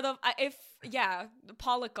knew where the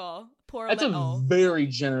Pollicle, poor That's little. a very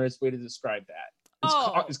generous way to describe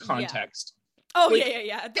that. Is context. Yeah. Oh,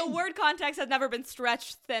 yeah. The word context has never been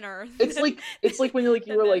stretched thinner. It's like when you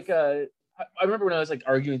were like, I remember when I was like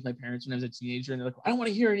arguing with my parents when I was a teenager, and they're like, I don't want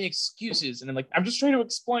to hear any excuses. And I'm like, I'm just trying to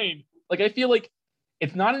explain. Like, I feel like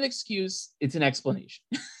it's not an excuse, it's an explanation.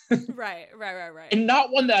 Right. And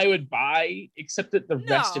not one that I would buy, except that the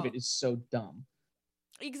rest of it is so dumb.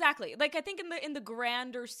 Exactly. Like, I think in the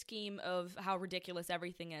grander scheme of how ridiculous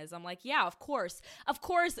everything is, I'm like, yeah, of course. Of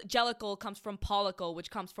course, Jellicle comes from Pollicle,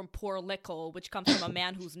 which comes from poor lickle, which comes from a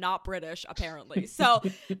man who's not British, apparently. So,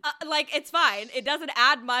 it's fine. It doesn't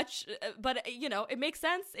add much, but, it makes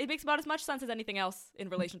sense. It makes about as much sense as anything else in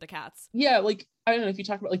relation to cats. Yeah, like, I don't know, if you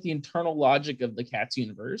talk about, like, the internal logic of the Cats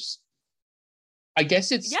universe, I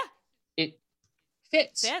guess it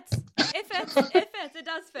fits. It fits. It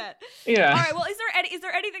does fit. Yeah. All right. Well, is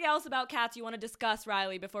there anything else about cats you want to discuss,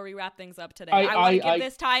 Riley, before we wrap things up today? I want to give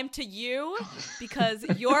this time to you because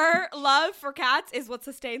your love for cats is what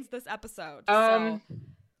sustains this episode. So,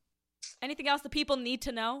 anything else the people need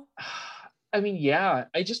to know? I mean, yeah.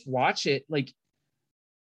 I just watch it. Like,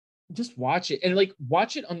 just watch it and like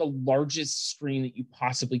watch it on the largest screen that you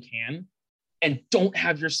possibly can, and don't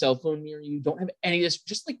have your cell phone near you. Don't have any of this.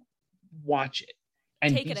 Just like watch it.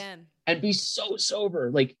 And take it in and be so sober.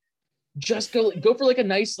 Like, just go for like a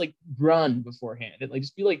nice like run beforehand, and like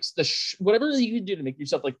just be like whatever you can do to make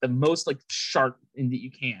yourself like the most like sharp in that you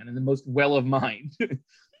can and the most well of mind.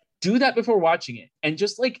 Do that before watching it, and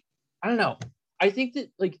just like I don't know. I think that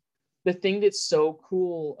like the thing that's so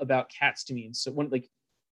cool about Cats to me, and so when like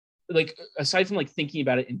aside from like thinking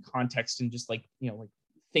about it in context and just like like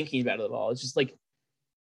thinking about it at all, it's just like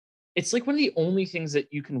it's like one of the only things that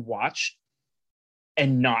you can watch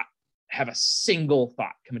and not have a single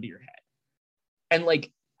thought come into your head. And like,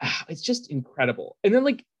 it's just incredible. And then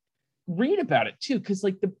like read about it too. Cause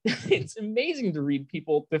like it's amazing to read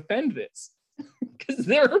people defend this. Cause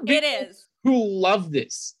there are people who love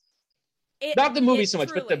this. Not the movie so much,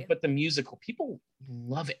 truly. but the musical. People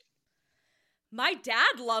love it. My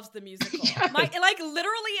dad loves the musical. Yes.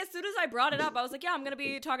 Literally, as soon as I brought it up, I was like, yeah, I'm going to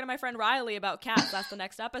be talking to my friend Riley about Cats. That's the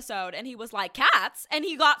next episode. And he was like, Cats? And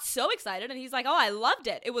he got so excited. And he's like, oh, I loved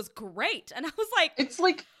it. It was great. And I was like... It's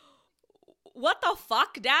like... What the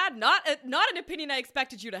fuck, Dad? Not an opinion I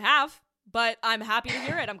expected you to have, but I'm happy to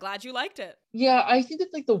hear it. I'm glad you liked it. Yeah, I think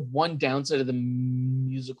that like the one downside of the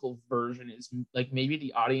musical version is like maybe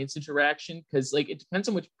the audience interaction. Because like it depends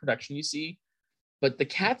on which production you see. But the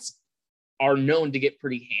Cats are known to get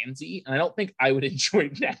pretty handsy, and I don't think I would enjoy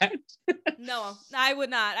that. No, I would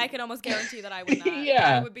not. I can almost guarantee that I would not.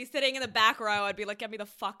 Yeah. I would be sitting in the back row. I'd be like, get me the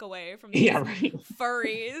fuck away from these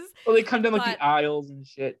furries. Well, they come down like the aisles and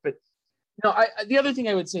shit. But no, the other thing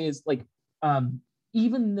I would say is like,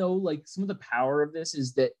 even though like some of the power of this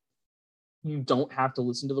is that you don't have to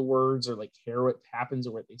listen to the words or like care what happens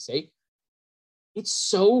or what they say, it's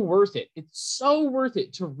so worth it. It's so worth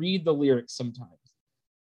it to read the lyrics sometimes.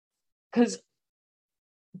 Because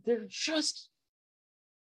they're just,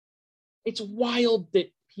 it's wild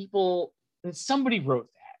that somebody wrote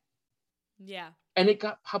that. Yeah. And it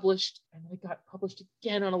got published, and it got published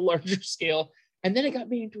again on a larger scale, and then it got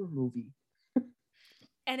made into a movie.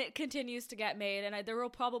 And it continues to get made, and there will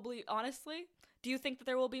probably, honestly, do you think that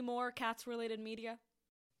there will be more Cats-related media?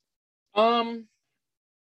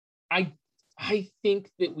 I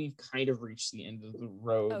think that we've kind of reached the end of the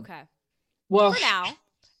road. Okay. Well, for now.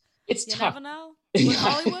 It's you tough. Never know. With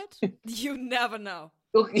Hollywood, you never know.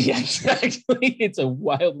 Yeah, exactly. It's a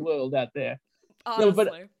wild world out there. Honestly.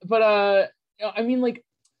 No, but I mean, like,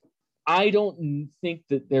 I don't think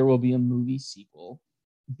that there will be a movie sequel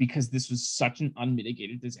because this was such an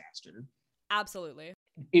unmitigated disaster. Absolutely.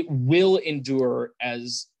 It will endure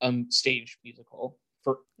as a stage musical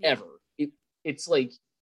forever. Yeah. It's like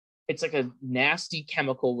a nasty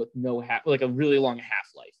chemical with like a really long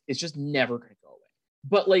half-life. It's just never going to go away.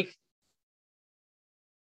 But like,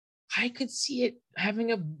 I could see it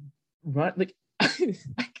having a run. Like, I could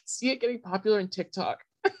see it getting popular in TikTok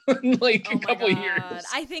in like a couple of years.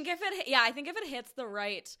 I think if it hits the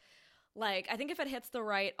right, if it hits the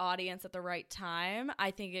right audience at the right time,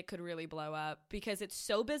 I think it could really blow up because it's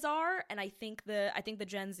so bizarre. And I think the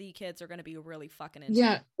Gen Z kids are going to be really fucking into it.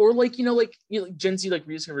 Yeah. Or like Gen Z, like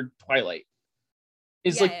rediscovered Twilight.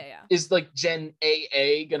 Is Gen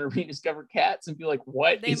AA going to rediscover Cats and be like,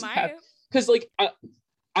 what they is might. Because like,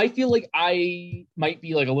 I feel like I might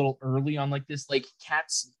be like a little early on like this, like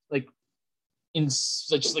Cats, like in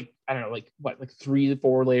such like, I don't know, like what, like 3 to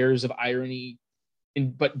 4 layers of irony,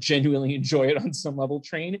 but genuinely enjoy it on some level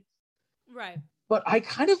train. Right. But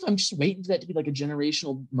I'm just waiting for that to be like a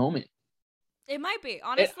generational moment. It might be,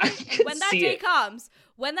 honestly. When that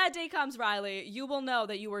day comes, Riley, you will know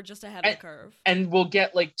that you were just ahead of the curve. And we'll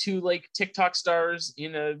get like 2 like TikTok stars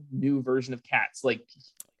in a new version of Cats. Like,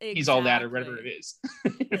 exactly. He's All That or whatever it is.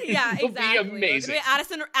 Yeah, exactly. Be amazing.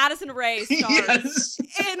 Addison Rae stars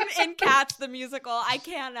in Cats the musical. I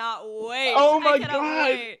cannot wait. Oh my god.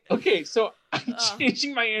 Wait. Okay, so I'm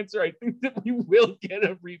changing my answer. I think that we will get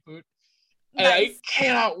a reboot. And I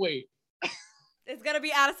cannot wait. It's gonna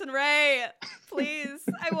be Addison Rae. Please.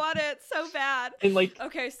 I want it so bad. And like,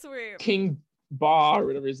 okay, sweet. King Ba or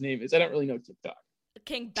whatever his name is. I don't really know TikTok.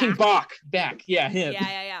 King Bach. Yeah, him.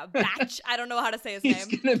 Yeah. Batch. I don't know how to say his name.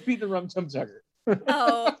 He's gonna be the Rum Tum Tugger.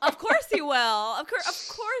 Oh, of course he will. Of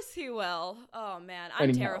course he will. Oh man,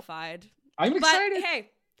 I'm terrified. I'm excited. But hey,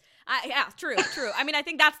 yeah, true. I mean, I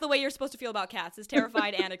think that's the way you're supposed to feel about Cats: is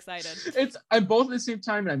terrified and excited. I'm both at the same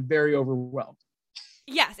time, and I'm very overwhelmed.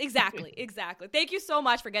 Yes, exactly. Thank you so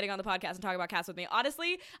much for getting on the podcast and talking about Cats with me.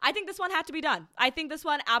 Honestly, I think this one had to be done. I think this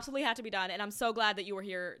one absolutely had to be done, and I'm so glad that you were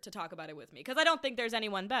here to talk about it with me, because I don't think there's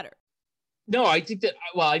anyone better. No, I think that,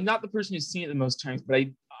 well, I'm not the person who's seen it the most times, but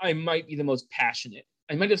I might be the most passionate.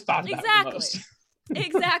 I might have thought about it the most.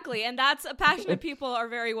 Exactly, and that's passionate people are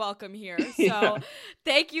very welcome here. So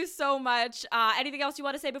Thank you so much. Anything else you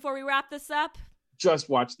want to say before we wrap this up? Just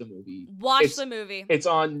watch the movie. Watch the movie. It's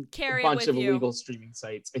on a bunch of illegal streaming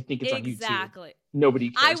sites. I think it's on YouTube. Exactly.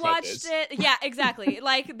 Nobody cares about this. I watched it. Yeah, exactly.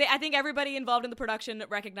 I think everybody involved in the production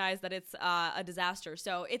recognized that it's a disaster.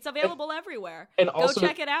 So it's available everywhere. And also, go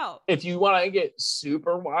check it out. If you want to get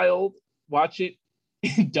super wild, watch it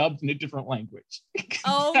dubbed in a different language.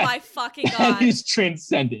 Oh my fucking god. That is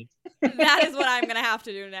transcendent. That is what I'm going to have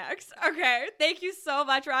to do next. Okay. Thank you so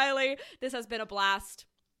much, Riley. This has been a blast.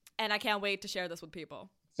 And I can't wait to share this with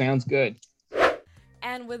people. Sounds good.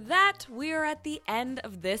 And with that, we are at the end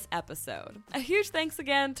of this episode. A huge thanks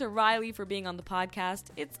again to Riley for being on the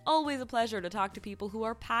podcast. It's always a pleasure to talk to people who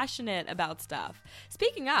are passionate about stuff.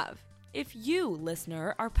 Speaking of, if you,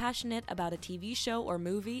 listener, are passionate about a TV show or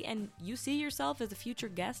movie and you see yourself as a future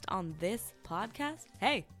guest on this podcast,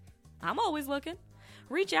 hey, I'm always looking.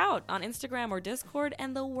 Reach out on Instagram or Discord,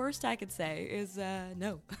 and the worst I could say is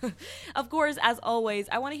no. Of course, as always,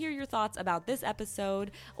 I want to hear your thoughts about this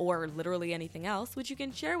episode or literally anything else, which you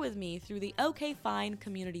can share with me through the OK Fine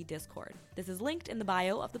community Discord. This is linked in the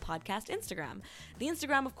bio of the podcast Instagram. The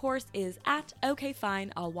Instagram, of course, is at OK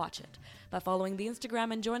Fine, I'll watch it. By following the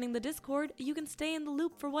Instagram and joining the Discord, you can stay in the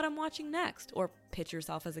loop for what I'm watching next, or pitch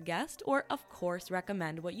yourself as a guest, or of course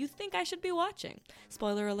recommend what you think I should be watching.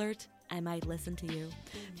 Spoiler alert, I might listen to you.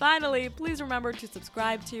 Finally, please remember to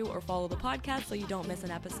subscribe to or follow the podcast so you don't miss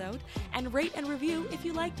an episode, and rate and review if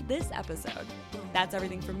you liked this episode. That's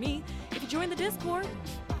everything from me. If you join the Discord,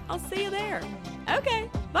 I'll see you there. Okay,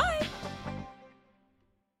 bye!